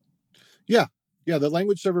 Yeah. The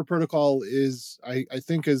language server protocol is, I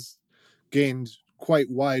think, has gained quite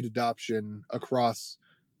wide adoption across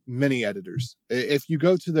many editors. If you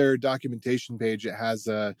go to their documentation page, it has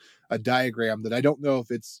a diagram that I don't know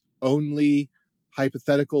if it's only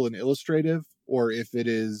hypothetical and illustrative or if it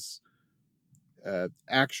is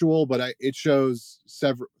actual, but it shows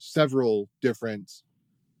several different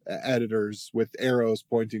editors with arrows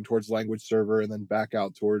pointing towards language server and then back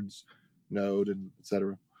out towards Node and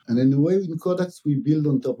etc. And in a way, in Codux, we build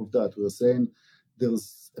on top of that. We're saying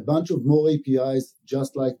there's a bunch of more APIs,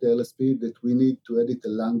 just like the LSP, that we need to edit the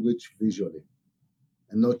language visually,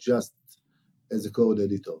 and not just as a code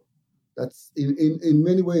editor. That's in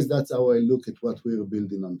many ways, that's how I look at what we're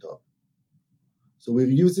building on top. So we're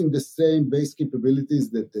using the same base capabilities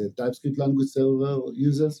that the TypeScript language server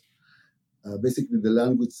uses. Basically, the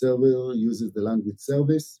language server uses the language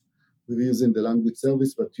service. We're using the language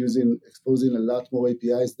service, but exposing a lot more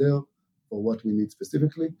APIs there for what we need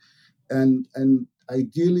specifically. And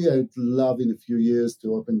ideally, I'd love in a few years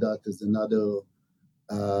to open that as another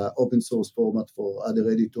open source format for other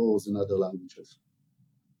editors and other languages.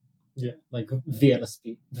 Yeah, like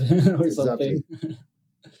VLSP or something.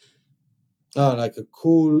 Like a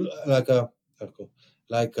cool, like a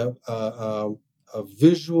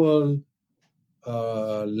visual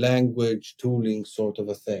language tooling sort of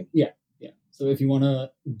a thing. Yeah. So if you want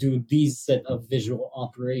to do these set of visual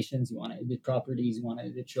operations, you want to edit properties, you want to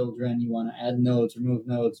edit children, you want to add nodes, remove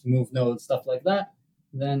nodes, move nodes, stuff like that,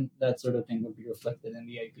 then that sort of thing would be reflected in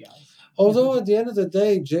the APIs. Although at the end of the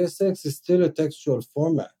day, JSX is still a textual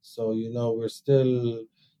format. So, we're still,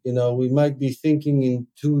 we might be thinking in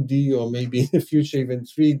 2D or maybe in the future even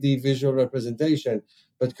 3D visual representation.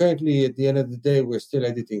 But currently, at the end of the day, we're still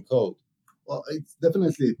editing code. Well, it's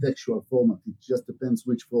definitely a textual format. It just depends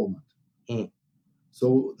which format.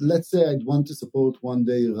 So let's say I'd want to support one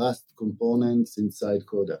day Rust components inside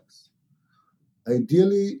Codux.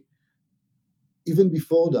 Ideally, even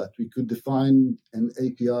before that, we could define an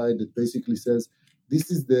API that basically says, this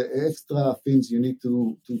is the extra things you need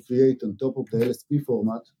to create on top of the LSP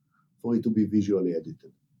format for it to be visually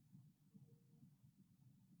edited.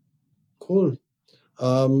 Cool.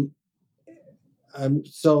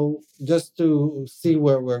 So just to see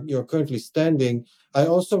where you're currently standing, I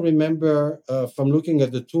also remember from looking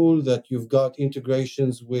at the tool that you've got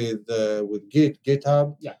integrations with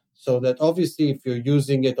GitHub. Yeah. So that obviously if you're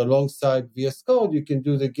using it alongside VS Code, you can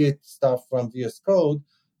do the Git stuff from VS Code.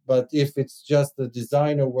 But if it's just the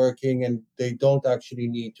designer working and they don't actually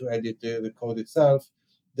need to edit the code itself,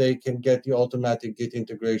 they can get the automatic Git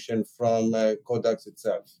integration from Codux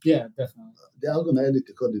itself. Yeah, definitely. They are going to edit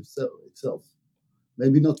the code itself.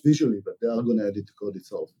 Maybe not visually, but they are going to edit the code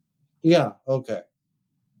itself. Yeah, okay.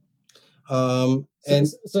 So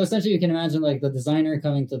essentially you can imagine like the designer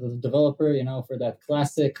coming to the developer, for that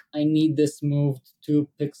classic, I need this moved 2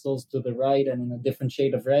 pixels to the right and in a different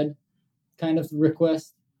shade of red kind of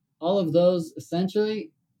request. All of those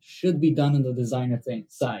essentially should be done on the designer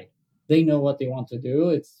side. They know what they want to do.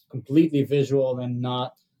 It's completely visual and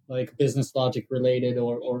not like business logic related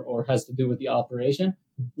or has to do with the operation.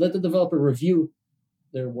 Let the developer review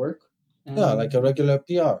their work. Like a regular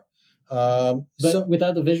PR. But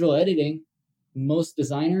without the visual editing, most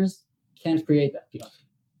designers can't create that PR.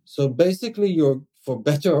 So basically, for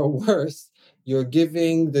better or worse, you're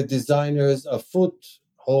giving the designers a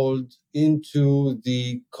foothold into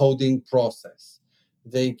the coding process.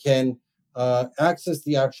 They can access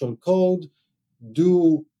the actual code,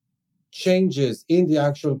 do changes in the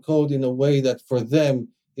actual code in a way that for them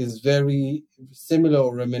is very similar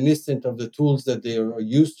or reminiscent of the tools that they are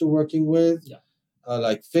used to working with,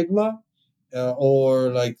 like Figma, or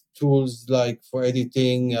like tools like for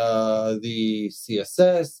editing the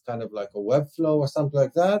CSS, kind of like a Webflow or something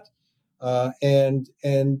like that.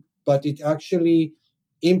 But it actually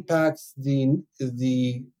impacts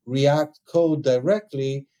the React code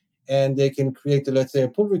directly, and they can create, let's say, a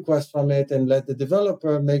pull request from it and let the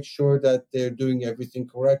developer make sure that they're doing everything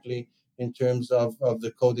correctly in terms of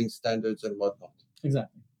the coding standards and whatnot.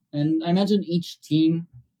 Exactly. And I imagine each team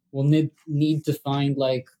will need to find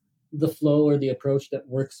like the flow or the approach that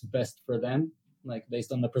works best for them, like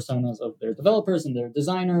based on the personas of their developers and their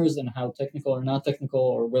designers and how technical or not technical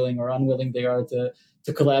or willing or unwilling they are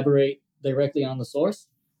to collaborate directly on the source.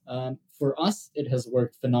 For us, it has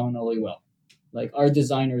worked phenomenally well. Like our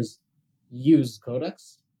designers use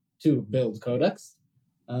Codux to build Codux,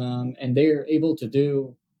 and they're able to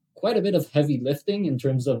do quite a bit of heavy lifting in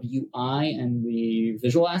terms of UI and the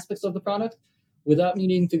visual aspects of the product without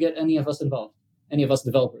needing to get any of us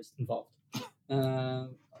developers involved.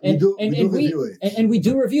 We do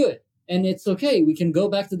review it. And it's okay. We can go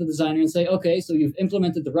back to the designer and say, okay, so you've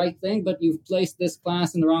implemented the right thing, but you've placed this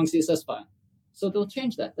class in the wrong CSS file. So they'll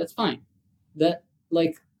change that. That's fine.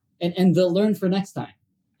 And they'll learn for next time.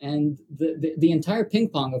 And the entire ping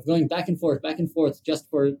pong of going back and forth just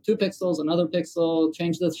for 2 pixels, another pixel,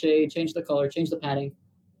 change the shade, change the color, change the padding.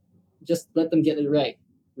 Just let them get it right.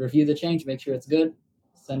 Review the change, make sure it's good,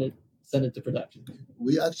 send it to production.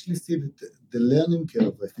 We actually see that the learning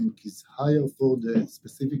curve, I think, is higher for the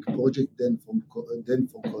specific project than for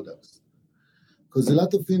Codux. Because a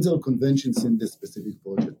lot of things are conventions in this specific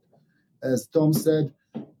project. As Tom said,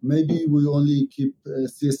 maybe we only keep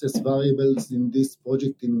CSS variables in this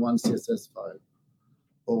project in one CSS file.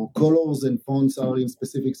 Or colors and fonts are in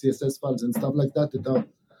specific CSS files and stuff like that are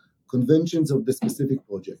conventions of the specific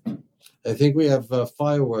project. I think we have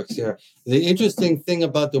fireworks here. The interesting thing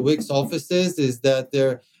about the Wix offices is that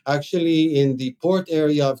they're actually in the port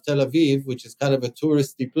area of Tel Aviv, which is kind of a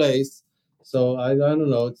touristy place. So I don't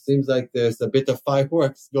know, it seems like there's a bit of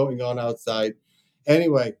fireworks going on outside.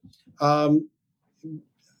 Anyway,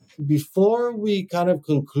 before we kind of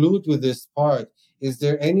conclude with this part, is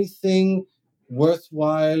there anything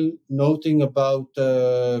worthwhile noting about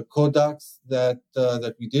Codux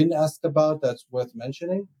that we didn't ask about that's worth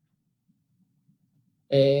mentioning?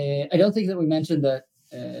 I don't think that we mentioned that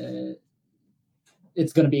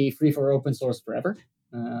it's going to be free for open source forever.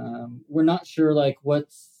 We're not sure like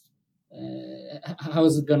how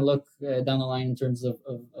is it going to look down the line in terms of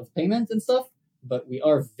payment and stuff, but we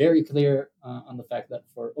are very clear on the fact that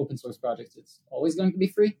for open source projects, it's always going to be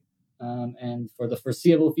free. And for the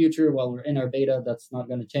foreseeable future, while we're in our beta, that's not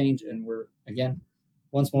going to change. And we're, again,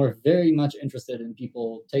 once more, very much interested in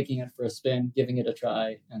people taking it for a spin, giving it a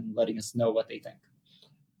try, and letting us know what they think.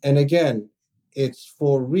 And again, it's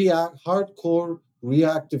for hardcore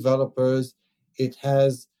React developers. It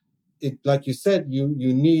like you said, you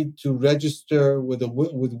need to register with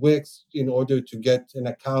Wix in order to get an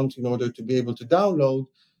account, in order to be able to download.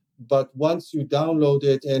 But once you download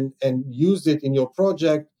it and use it in your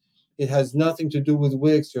project, it has nothing to do with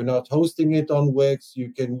Wix. You're not hosting it on Wix.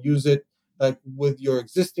 You can use it like with your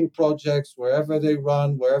existing projects, wherever they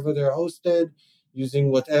run, wherever they're hosted, using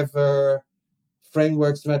whatever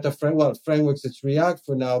frameworks, frameworks, it's React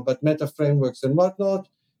for now, but meta frameworks and whatnot.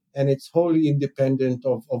 And it's wholly independent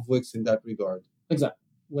of Wix in that regard. Exactly.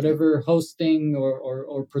 Whatever hosting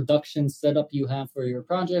or production setup you have for your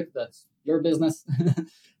project, that's your business.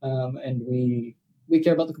 And we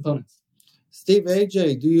care about the components. Steve,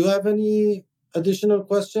 AJ, do you have any additional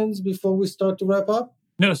questions before we start to wrap up?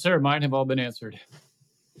 No, sir. Mine have all been answered.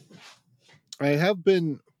 I have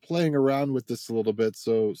been playing around with this a little bit,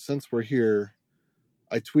 so since we're here,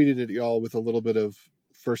 I tweeted at y'all with a little bit of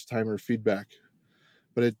first-timer feedback.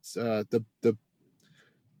 But it's I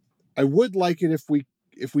would like it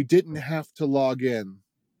if we didn't have to log in,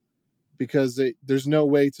 because there's no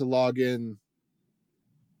way to log in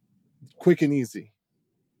quick and easy,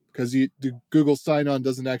 because the Google sign-on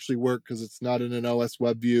doesn't actually work because it's not in an OS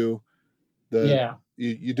web view.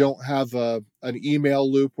 You don't have an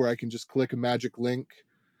email loop where I can just click a magic link,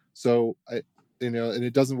 so and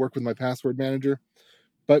it doesn't work with my password manager.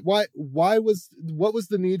 But what was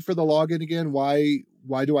the need for the login again? Why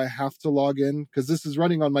do I have to log in? Because this is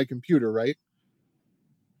running on my computer, right?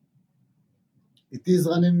 It is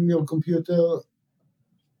running on your computer.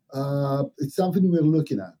 It's something we're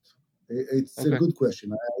looking at. It's okay. A good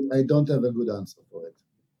question. I don't have a good answer for it.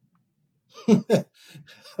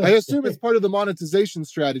 I assume it's part of the monetization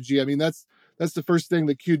strategy. I mean, that's the first thing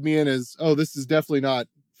that cued me in is, oh, this is definitely not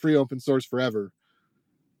free open source forever.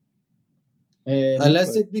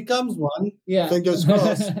 Unless it becomes one. Yeah. Fingers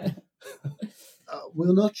crossed.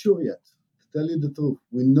 We're not sure yet, to tell you the truth.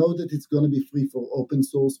 We know that it's going to be free for open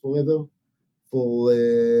source forever.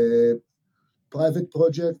 For private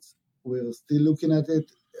projects, we're still looking at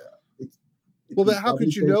it. Well, then how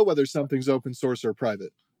could you know whether something's open source or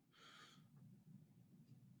private?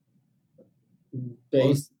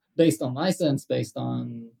 Based on license, based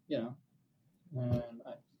on,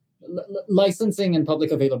 licensing and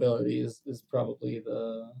public availability is probably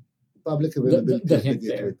the public availability. The hint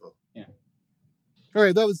there. Yeah. All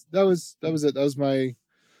right, that was it. That was my.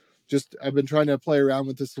 I've been trying to play around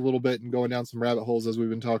with this a little bit and going down some rabbit holes as we've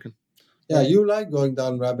been talking. Yeah, you like going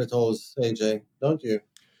down rabbit holes, AJ, don't you?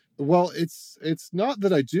 Well, it's not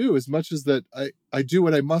that I do as much as that I do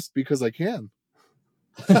what I must because I can.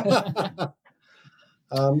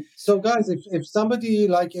 So guys, if somebody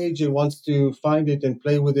like AJ wants to find it and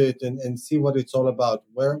play with it and see what it's all about,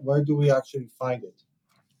 where do we actually find it?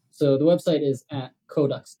 So the website is at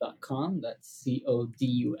codux.com. That's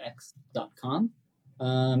CODUX.com.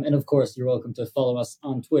 And of course, you're welcome to follow us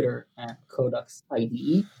on Twitter at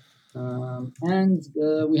CoduxIDE. And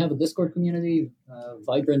we have a Discord community,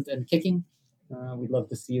 vibrant and kicking. We'd love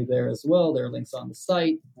to see you there as well. There are links on the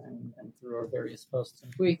site and through our various posts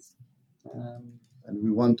and tweets. And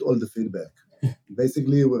we want all the feedback.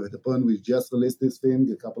 Basically, we're at the point we just released this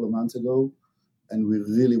thing a couple of months ago, and we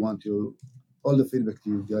really want all the feedback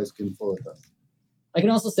you guys can forward us. I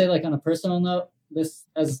can also say, like, on a personal note, this,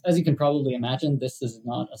 as you can probably imagine, this is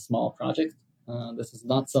not a small project. This is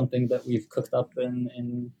not something that we've cooked up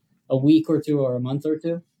in a week or two or a month or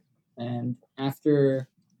two. And after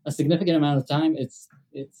a significant amount of time, it's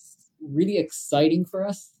really exciting for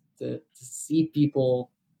us to see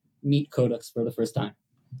people meet Codux for the first time.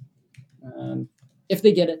 If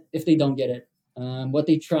they get it, if they don't get it, what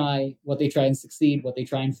they try and succeed, what they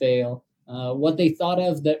try and fail, what they thought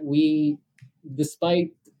of that we,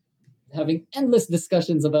 despite having endless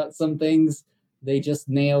discussions about some things, they just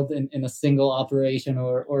nailed in a single operation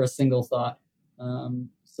or a single thought.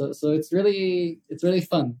 So it's really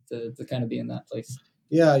fun to kind of be in that place.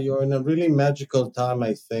 Yeah, you're in a really magical time,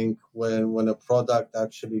 I think, when a product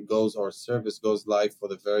actually goes or service goes live for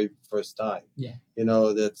the very first time. Yeah.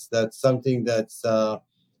 That's something that's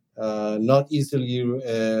not easily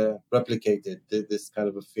replicated. This kind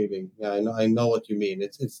of a feeling. Yeah, I know what you mean.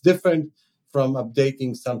 It's different from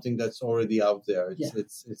updating something that's already out there.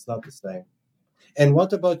 It's not the same. And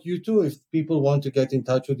what about you too? If people want to get in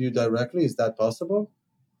touch with you directly, is that possible?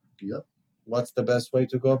 Yep. What's the best way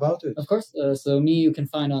to go about it? Of course. So me, you can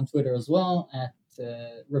find on Twitter as well at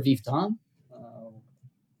Raviv Tom.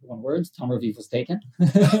 One word. Tom Raviv was taken. I'm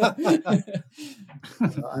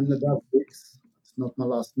Nadav. It's not my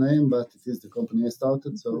last name, but it is the company I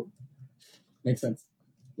started. So makes sense.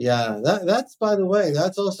 Yeah, that's by the way,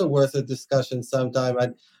 that's also worth a discussion sometime.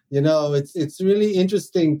 It's really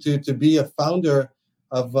interesting to be a founder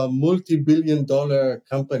of a multi-billion-dollar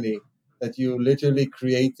company that you literally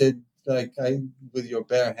created with your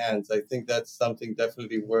bare hands. I think that's something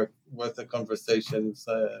definitely worth a conversation. It's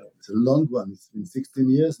a long one. It's been 16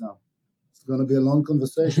 years now. It's going to be a long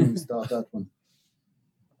conversation when we start that one.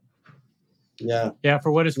 Yeah.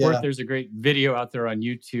 For what it's worth, there's a great video out there on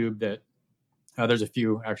YouTube that there's a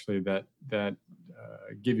few actually that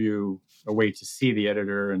give you a way to see the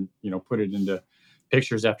editor and put it into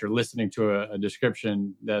pictures after listening to a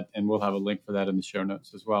description and we'll have a link for that in the show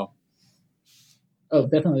notes as well. Oh,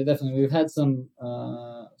 definitely. We've had some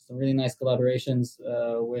really nice collaborations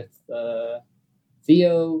with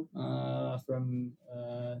Theo from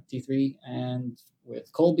T3 and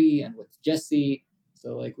with Colby and with Jesse.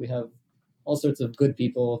 So we have all sorts of good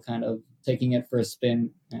people kind of taking it for a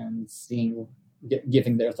spin and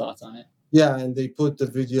giving their thoughts on it. Yeah, and they put the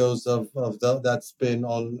videos of that spin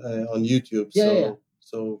on YouTube,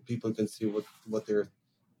 so people can see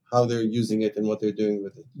how they're using it and what they're doing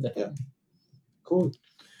with it. Definitely. Yeah, cool.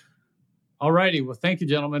 All righty. Well, thank you,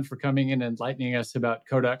 gentlemen, for coming in and enlightening us about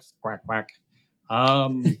Codux. Quack quack.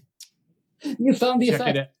 You found the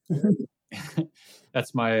effect.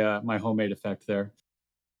 That's my homemade effect there.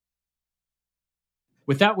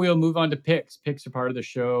 With that, we'll move on to picks. Picks are part of the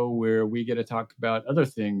show where we get to talk about other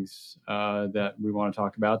things that we want to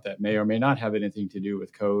talk about that may or may not have anything to do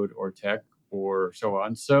with code or tech or so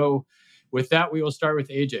on. So with that, we will start with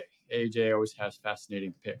AJ. AJ always has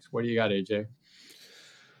fascinating picks. What do you got, AJ?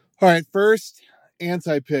 All right, first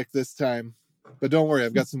anti-pick this time, but don't worry,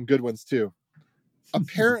 I've got some good ones too.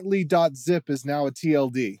 Apparently .zip is now a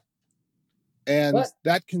TLD, and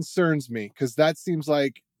that concerns me because that seems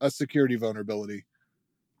like a security vulnerability.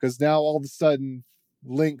 Because now all of a sudden,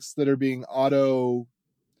 links that are being auto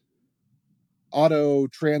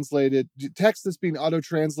translated, text that's being auto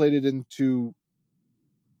translated into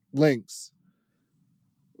links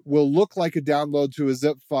will look like a download to a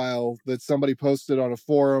zip file that somebody posted on a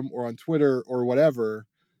forum or on Twitter or whatever,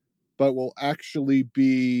 but will actually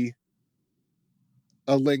be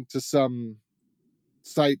a link to some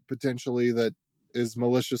site potentially that is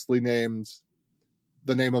maliciously named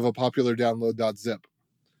the name of a popular download.zip,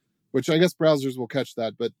 which I guess browsers will catch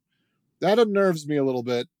that, but that unnerves me a little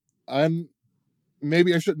bit.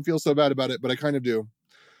 Maybe I shouldn't feel so bad about it, but I kind of do.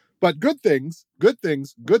 But good things. Have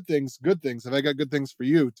I got good things for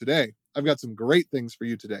you today? I've got some great things for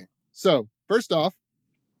you today. So first off,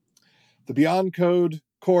 the Beyond Code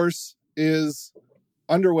course is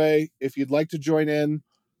underway. If you'd like to join in,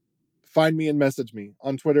 find me and message me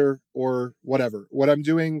on Twitter or whatever. What I'm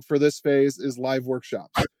doing for this phase is live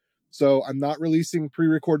workshops. So I'm not releasing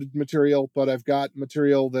pre-recorded material, but I've got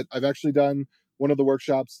material that I've actually done one of the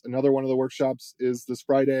workshops. Another one of the workshops is this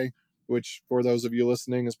Friday, which for those of you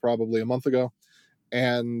listening is probably a month ago.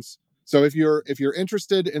 And so if you're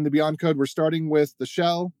interested in the Beyond Code, we're starting with the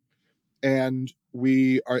shell, and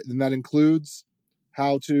that includes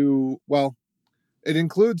it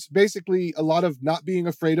includes basically a lot of not being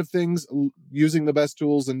afraid of things, using the best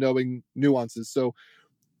tools and knowing nuances. So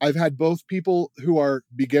I've had both people who are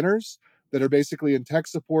beginners that are basically in tech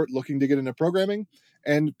support looking to get into programming,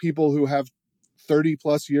 and people who have 30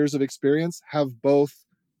 plus years of experience have both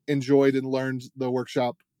enjoyed and learned the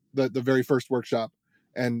workshop, the very first workshop.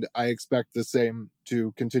 And I expect the same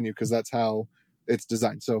to continue because that's how it's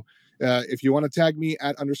designed. So if you want to tag me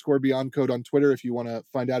at _BeyondCode on Twitter, if you want to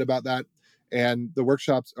find out about that. And the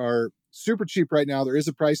workshops are super cheap right now. There is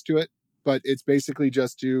a price to it, but it's basically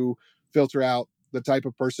just to filter out the type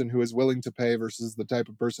of person who is willing to pay versus the type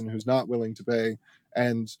of person who's not willing to pay,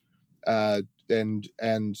 and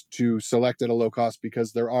to select at a low cost,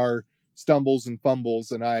 because there are stumbles and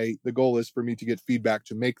fumbles, and the goal is for me to get feedback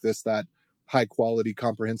to make this that high quality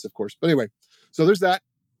comprehensive course. But anyway, so there's that.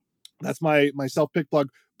 That's my self-pick plug.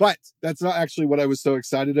 But that's not actually what I was so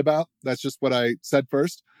excited about. That's just what I said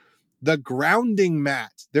first. The grounding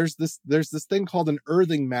mat. There's this thing called an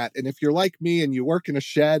earthing mat. And if you're like me and you work in a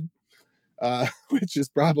shed, which is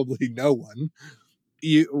probably no one,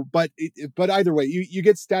 but either way, you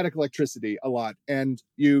get static electricity a lot, and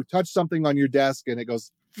you touch something on your desk and it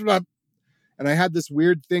goes flop. And I had this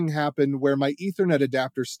weird thing happen where my Ethernet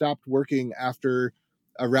adapter stopped working after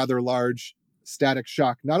a rather large static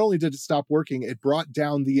shock. Not only did it stop working, it brought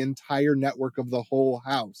down the entire network of the whole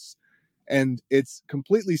house. And it's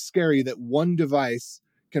completely scary that one device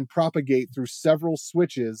can propagate through several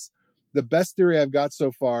switches. The best theory I've got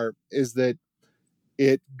so far is that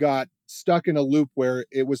it got stuck in a loop where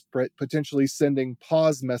it was potentially sending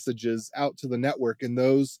pause messages out to the network, and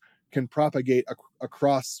those can propagate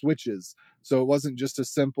across switches. So it wasn't just a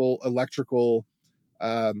simple electrical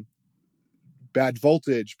bad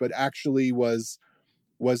voltage, but actually was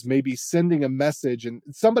maybe sending a message. And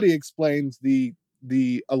somebody explained the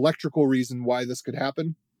electrical reason why this could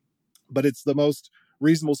happen, but it's the most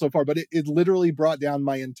reasonable so far. But it literally brought down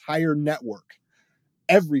my entire network.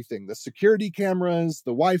 Everything, the security cameras,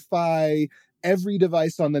 the Wi-Fi, every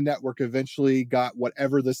device on the network eventually got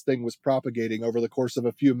whatever this thing was propagating over the course of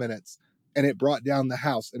a few minutes, and it brought down the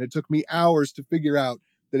house. And it took me hours to figure out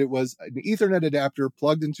that it was an Ethernet adapter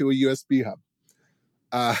plugged into a USB hub.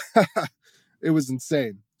 It was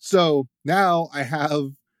insane. So now I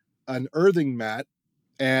have an earthing mat,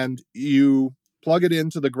 and you plug it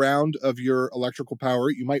into the ground of your electrical power.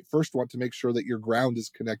 You might first want to make sure that your ground is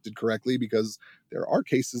connected correctly, because there are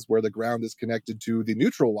cases where the ground is connected to the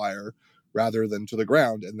neutral wire rather than to the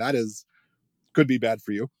ground, and that could be bad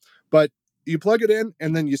for you. But you plug it in,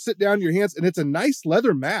 and then you sit down your hands, and it's a nice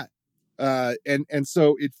leather mat. And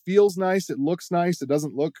so it feels nice. It looks nice. It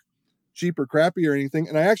doesn't look cheap or crappy or anything.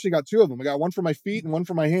 And I actually got two of them. I got one for my feet and one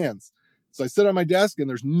for my hands. So I sit on my desk, and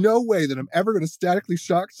there's no way that I'm ever going to statically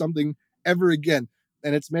shock something ever again.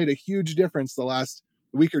 And it's made a huge difference the last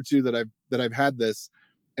week or two that I've had this,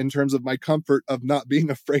 in terms of my comfort of not being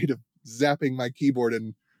afraid of zapping my keyboard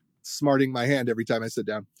and smarting my hand every time I sit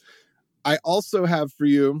down. I also have for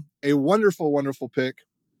you a wonderful, wonderful pick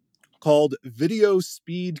called Video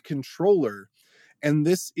Speed Controller. And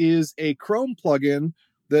this is a Chrome plugin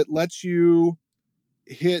that lets you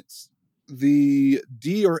hit the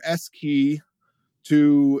D or S key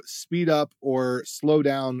to speed up or slow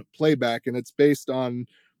down playback. And it's based on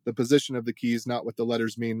the position of the keys, not what the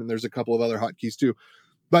letters mean. And there's a couple of other hotkeys too.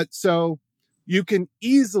 But so you can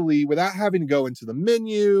easily, without having to go into the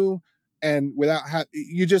menu, and without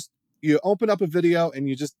you open up a video and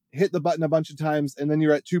you just hit the button a bunch of times, and then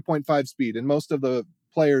you're at 2.5 speed. And most of the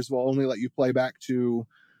players will only let you play back to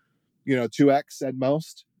 2x at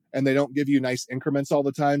most, and they don't give you nice increments all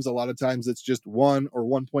the times. A lot of times it's just 1 or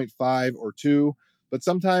 1.5 or 2, but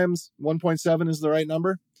sometimes 1.7 is the right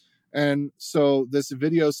number. And so this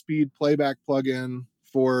video speed playback plugin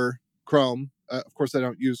for Chrome, of course I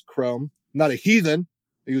don't use Chrome, I'm not a heathen,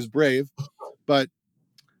 I use Brave, but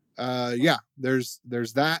yeah, there's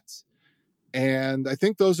that. And I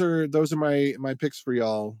think those are my picks for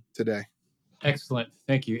y'all today. Excellent.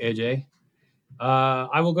 Thank you, AJ.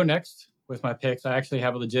 I will go next with my picks. I actually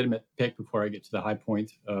have a legitimate pick before I get to the high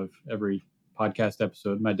point of every podcast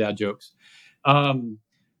episode, my dad jokes.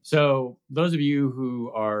 So those of you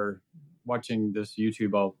who are watching this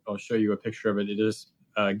YouTube, I'll show you a picture of it. It is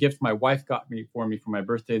a gift my wife got for me for my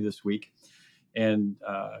birthday this week. And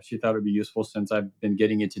she thought it would be useful since I've been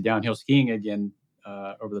getting into downhill skiing again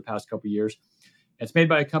over the past couple of years. It's made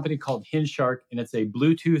by a company called Hinge Shark, and it's a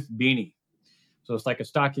Bluetooth beanie. So it's like a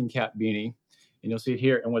stocking cap beanie, and you'll see it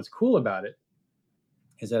here. And what's cool about it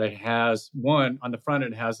is that it has one on the front.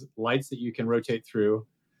 It has lights that you can rotate through.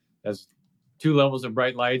 It has 2 levels of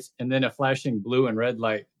bright lights, and then a flashing blue and red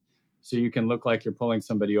light, so you can look like you're pulling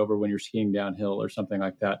somebody over when you're skiing downhill or something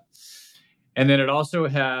like that. And then it also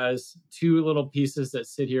has 2 little pieces that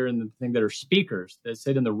sit here in the thing that are speakers that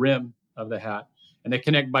sit in the rim of the hat, and they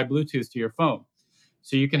connect by Bluetooth to your phone.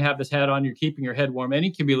 So you can have this hat on, you're keeping your head warm, and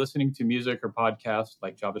you can be listening to music or podcasts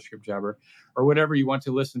like JavaScript Jabber or whatever you want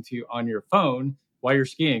to listen to on your phone while you're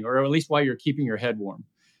skiing, or at least while you're keeping your head warm.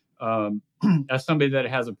 As somebody that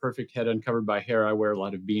has a perfect head uncovered by hair, I wear a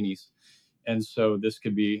lot of beanies. And so this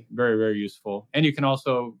could be very, very useful. And you can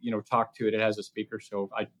also, talk to it. It has a speaker. So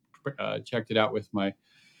I checked it out with my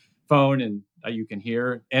phone, and you can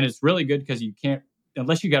hear. And it's really good because you can't,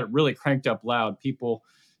 unless you got it really cranked up loud, people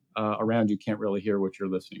around you can't really hear what you're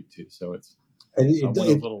listening to. So it's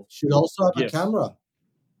it should also have a camera.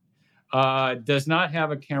 Does not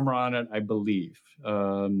have a camera on it, I believe.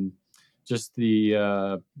 Just the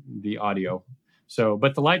audio. So,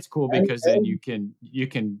 but the light's cool because then you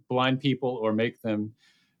can blind people or make them,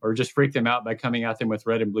 or just freak them out by coming at them with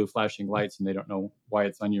red and blue flashing lights, and they don't know why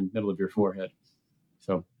it's on your middle of your forehead.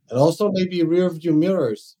 So, and also maybe rear view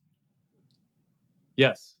mirrors.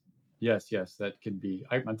 Yes, that could be.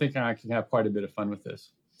 I'm thinking I can have quite a bit of fun with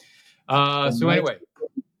this. So anyway,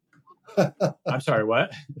 I'm sorry,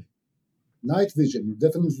 what? Night vision. You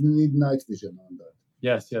definitely need night vision on that.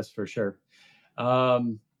 Yes, for sure.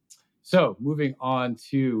 So moving on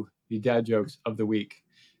to the dad jokes of the week.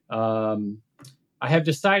 I have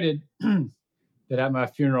decided that at my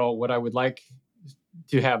funeral, what I would like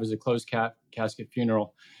to have is a closed casket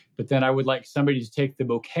funeral, but then I would like somebody to take the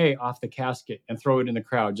bouquet off the casket and throw it in the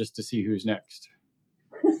crowd just to see who's next.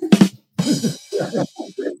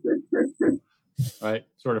 Right?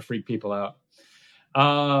 Sort of freak people out.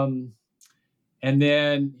 And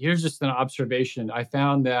then here's just an observation. I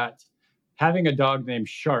found that having a dog named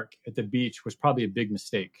Shark at the beach was probably a big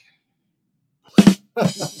mistake.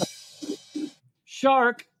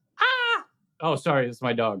 Shark! Ah! Oh, sorry, it's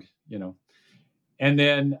my dog, And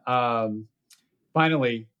then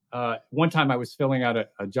finally, one time I was filling out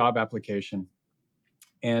a job application,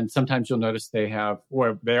 and sometimes you'll notice they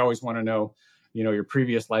always want to know, your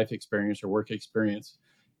previous life experience or work experience.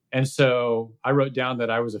 And so I wrote down that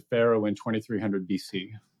I was a pharaoh in 2300 BC.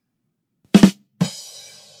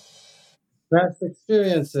 Vast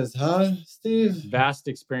experiences, huh, Steve? Vast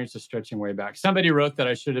experiences stretching way back. Somebody wrote that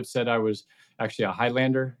I should have said I was actually a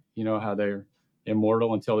Highlander. You know how they're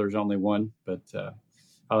immortal until there's only one. But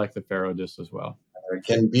I like the pharaoh just as well. There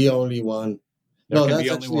can be only one. There can be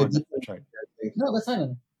only one. That's right. No, that's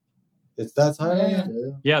Highlander. That's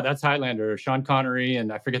Highlander? Yeah, that's Highlander. Sean Connery,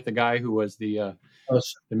 and I forget the guy who was the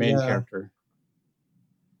main character.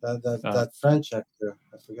 That French actor.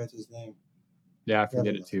 I forget his name. Yeah, I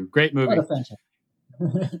forget it too. Great movie. What a French.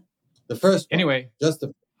 The first one. Anyway.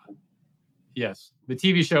 Yes. The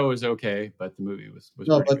TV show was okay, but the movie was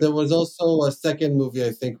no, but good. There was also a second movie,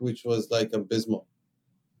 I think, which was like abysmal.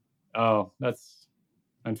 Oh, that's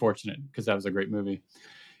unfortunate because that was a great movie.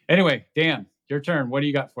 Anyway, Dan, your turn. What do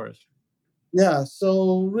you got for us? Yeah,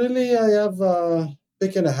 so really I have a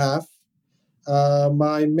pick and a half.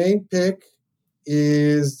 My main pick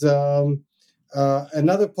is another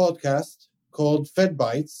podcast called Fed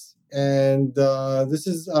Bites. And this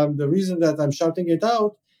is the reason that I'm shouting it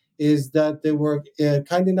out is that they were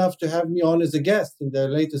kind enough to have me on as a guest in their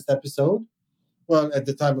latest episode. Well, at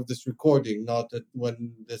the time of this recording, not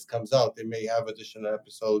when this comes out. They may have additional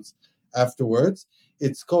episodes afterwards.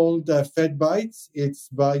 It's called Fed Bites. It's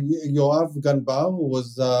by Yoav Ganbar, who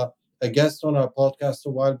was a guest on our podcast a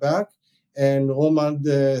while back, and Roman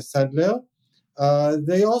Sandler.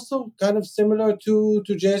 They also kind of similar to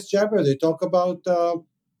JSJ. They talk about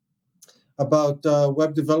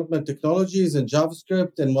web development technologies and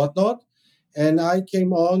JavaScript and whatnot. And I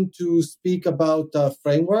came on to speak about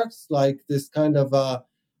frameworks, like this kind of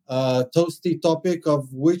toasty topic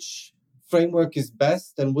of which framework is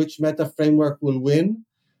best and which meta framework will win.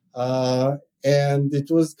 And it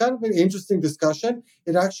was kind of an interesting discussion.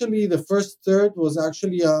 The first third was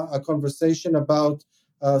actually a conversation about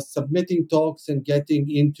submitting talks and getting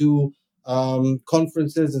into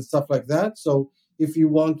conferences and stuff like that. So if you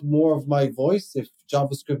want more of my voice, if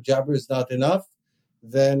JavaScript Jabber is not enough,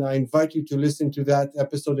 then I invite you to listen to that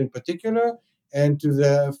episode in particular and to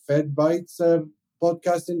the Fed Bites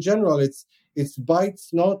podcast in general. It's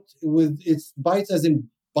bites, it's bites as in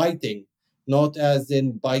biting, not as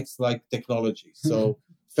in bites like technology. So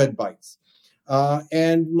Fed Bites.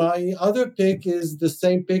 And my other pick is the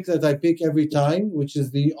same pick that I pick every time, which is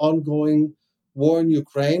the ongoing war in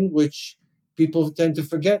Ukraine, which people tend to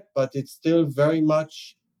forget, but it's still very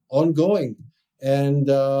much ongoing. And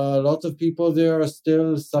a lot of people there are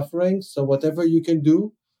still suffering. So whatever you can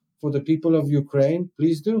do for the people of Ukraine,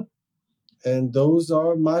 please do. And those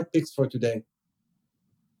are my picks for today.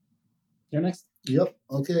 You're next. Yep.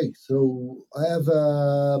 Okay. So I have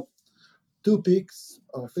two picks.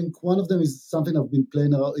 I think one of them is something I've been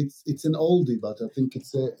playing around. It's an oldie, but I think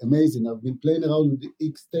it's amazing. I've been playing around with the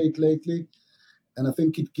X-State lately, and I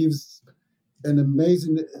think it gives an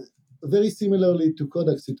amazing... Very similarly to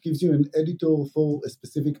Codux, it gives you an editor for a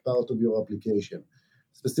specific part of your application,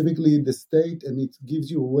 specifically the state, and it gives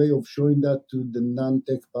you a way of showing that to the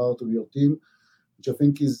non-tech part of your team, which I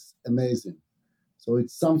think is amazing. So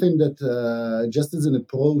it's something that just as an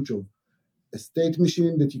approach of a state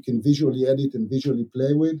machine that you can visually edit and visually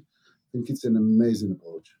play with, I think it's an amazing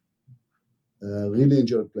approach. Really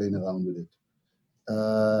enjoyed playing around with it.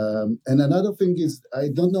 And another thing is, I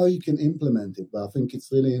don't know how you can implement it, but I think it's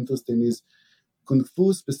really interesting, is Kung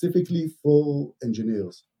Fu specifically for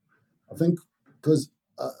engineers. I think because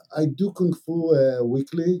I do Kung Fu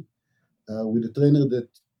weekly with a trainer that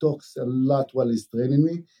talks a lot while he's training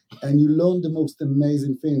me, and you learn the most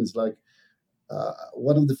amazing things. Like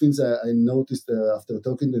one of the things I noticed after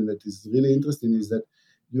talking to him that is really interesting is that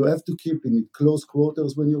you have to keep in close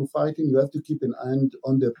quarters when you're fighting. You have to keep an hand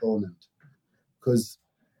on the opponent, because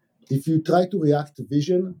if you try to react to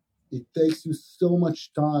vision, it takes you so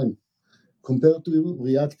much time compared to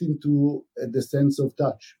reacting to the sense of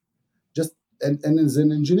touch. And as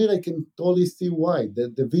an engineer, I can totally see why.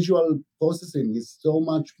 The visual processing is so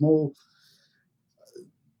much more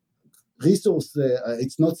resource.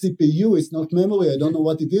 It's not CPU, it's not memory. I don't know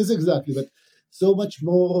what it is exactly, but so much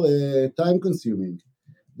more time consuming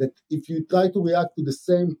that if you try to react to the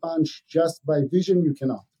same punch just by vision, you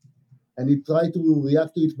cannot. And you try to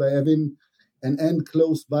react to it by having an end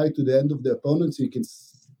close by to the end of the opponent, so you can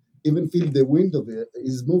even feel the wind of it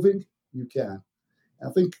is moving, you can. I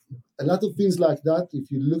think a lot of things like that, if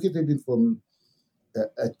you look at it from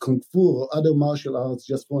at Kung Fu or other martial arts,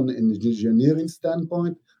 just from an engineering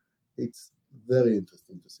standpoint, it's very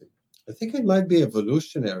interesting to see. I think it might be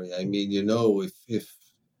evolutionary. I mean, if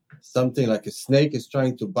something like a snake is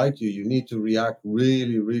trying to bite you, you need to react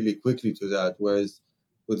really, really quickly to that. Whereas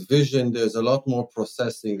with vision, there's a lot more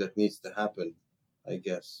processing that needs to happen, I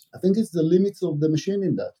guess. I think it's the limits of the machine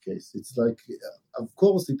in that case. It's like, of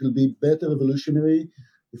course, it will be better evolutionary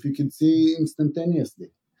if you can see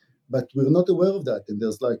instantaneously. But we're not aware of that. And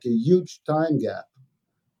there's like a huge time gap.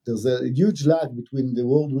 There's a huge lag between the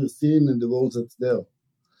world we're seeing and the world that's there.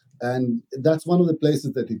 And that's one of the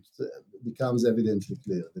places that it becomes evidently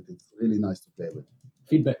clear that it's really nice to play with.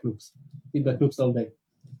 Feedback loops all day.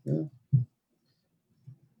 Yeah.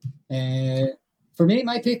 For me,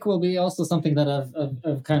 my pick will be also something that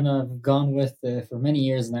I've kind of gone with for many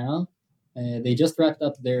years now. They just wrapped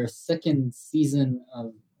up their second season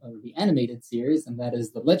of the animated series, and that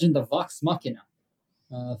is The Legend of Vox Machina.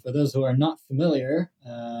 For those who are not familiar,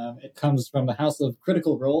 it comes from the house of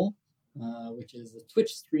Critical Role, which is a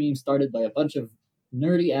Twitch stream started by a bunch of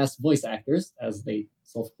nerdy-ass voice actors, as they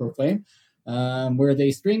self-proclaim, where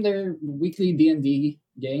they stream their weekly D&D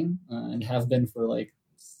game and have been for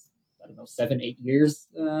 7-8 years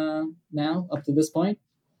now, up to this point.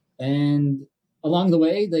 And along the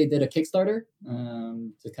way, they did a Kickstarter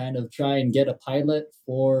to kind of try and get a pilot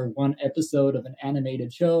for one episode of an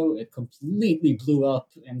animated show. It completely blew up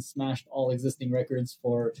and smashed all existing records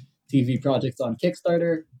for TV projects on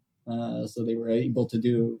Kickstarter. So they were able to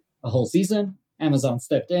do a whole season. Amazon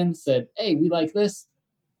stepped in, said, hey, we like this.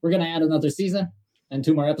 We're going to add another season and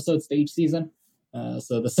 2 more episodes to each season.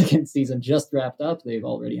 So the second season just wrapped up. They've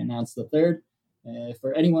already announced the third.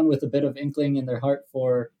 For anyone with a bit of inkling in their heart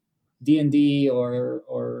for D&D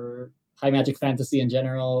or high magic fantasy in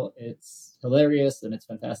general, it's hilarious and it's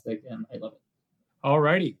fantastic, and I love it. All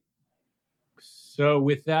righty. So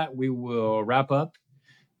with that, we will wrap up.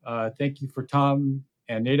 Thank you for Tom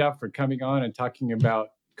and Nadav for coming on and talking about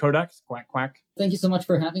Codux. Quack, quack. Thank you so much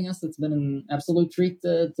for having us. It's been an absolute treat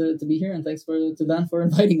to be here, and thanks to Dan for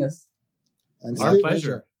inviting us. And our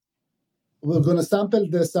pleasure. We're going to sample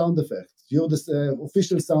the sound effect. You're the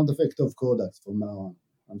official sound effect of Codux from now on.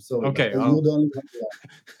 I'm sorry. Okay. You're the only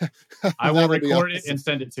one. I will record it and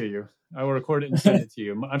send it to you.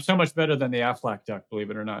 I'm so much better than the Aflac duck,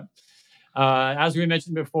 believe it or not. As we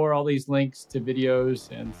mentioned before, all these links to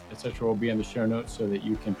videos and etc. will be in the show notes so that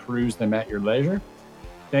you can peruse them at your leisure.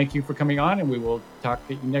 Thank you for coming on, and we will talk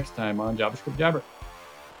to you next time on JavaScript Jabber.